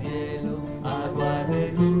del cielo. Agua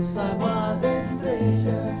de luz, agua de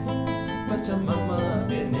estrellas, Pachamama,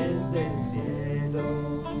 vienes del cielo.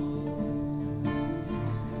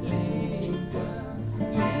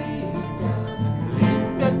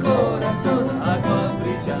 Limpia corazón, agua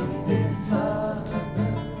brillante, sana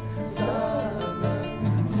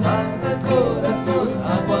corazón,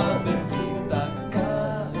 agua bendita,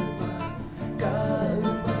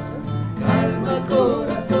 calma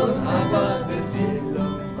corazón, agua del cielo,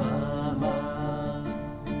 mamá.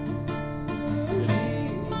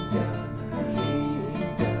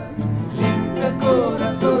 Limpia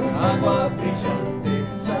corazón, agua brillante,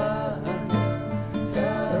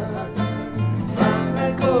 sana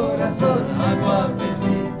corazón, agua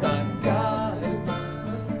bendita,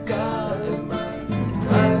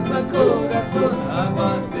 calma corazón,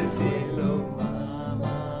 agua del cielo,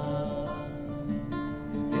 mamá.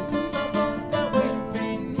 En tus ojos de agua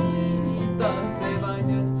infinita se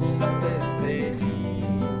bañan las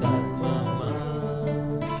estrellitas, mamá.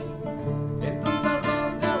 En tus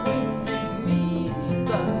ojos de agua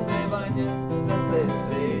infinita se bañan las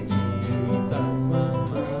estrellitas,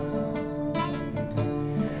 mamá.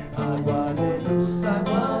 Agua de luz,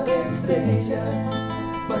 agua de estrellas,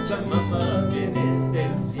 Pachamama, vienes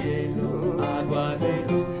del cielo. Agua de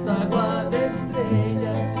luz, agua de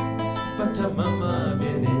estrellas, Pachamama,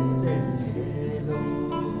 vienes del cielo.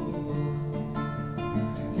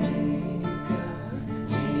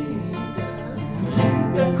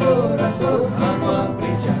 Limpia corazón, agua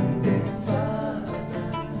brillante,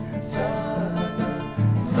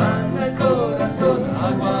 sana corazón,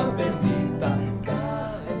 agua bendita,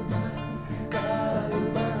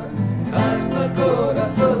 calma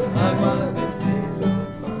corazón, agua del cielo,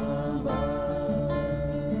 mamá.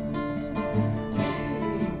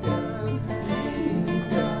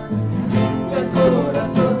 Limpia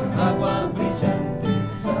corazón, agua brillante,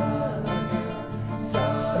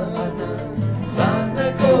 sana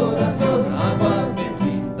corazón, agua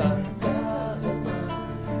bendita,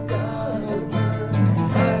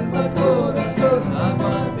 calma corazón,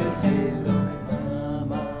 agua del cielo,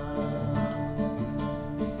 mamá.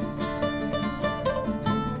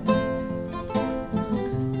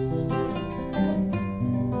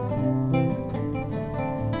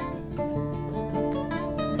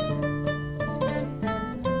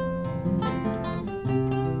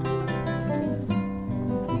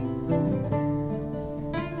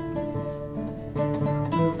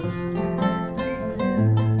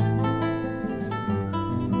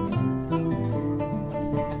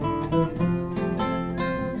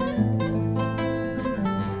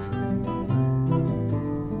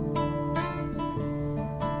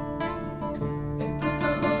 En tus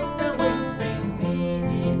ojos de agua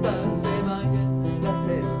infinita se bañan las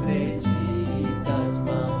estrellitas,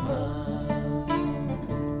 mamá.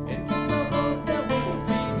 En tus ojos de agua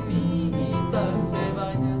infinita se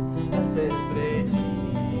bañan las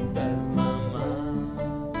estrellitas, mamá.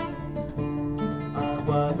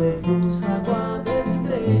 Agua de luz, agua de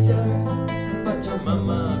estrellas,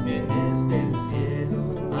 Pachamama, vienes del cielo.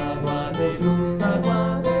 Agua de luz,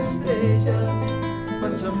 agua de estrellas,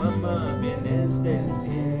 Pachamama, vienes del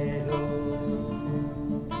cielo.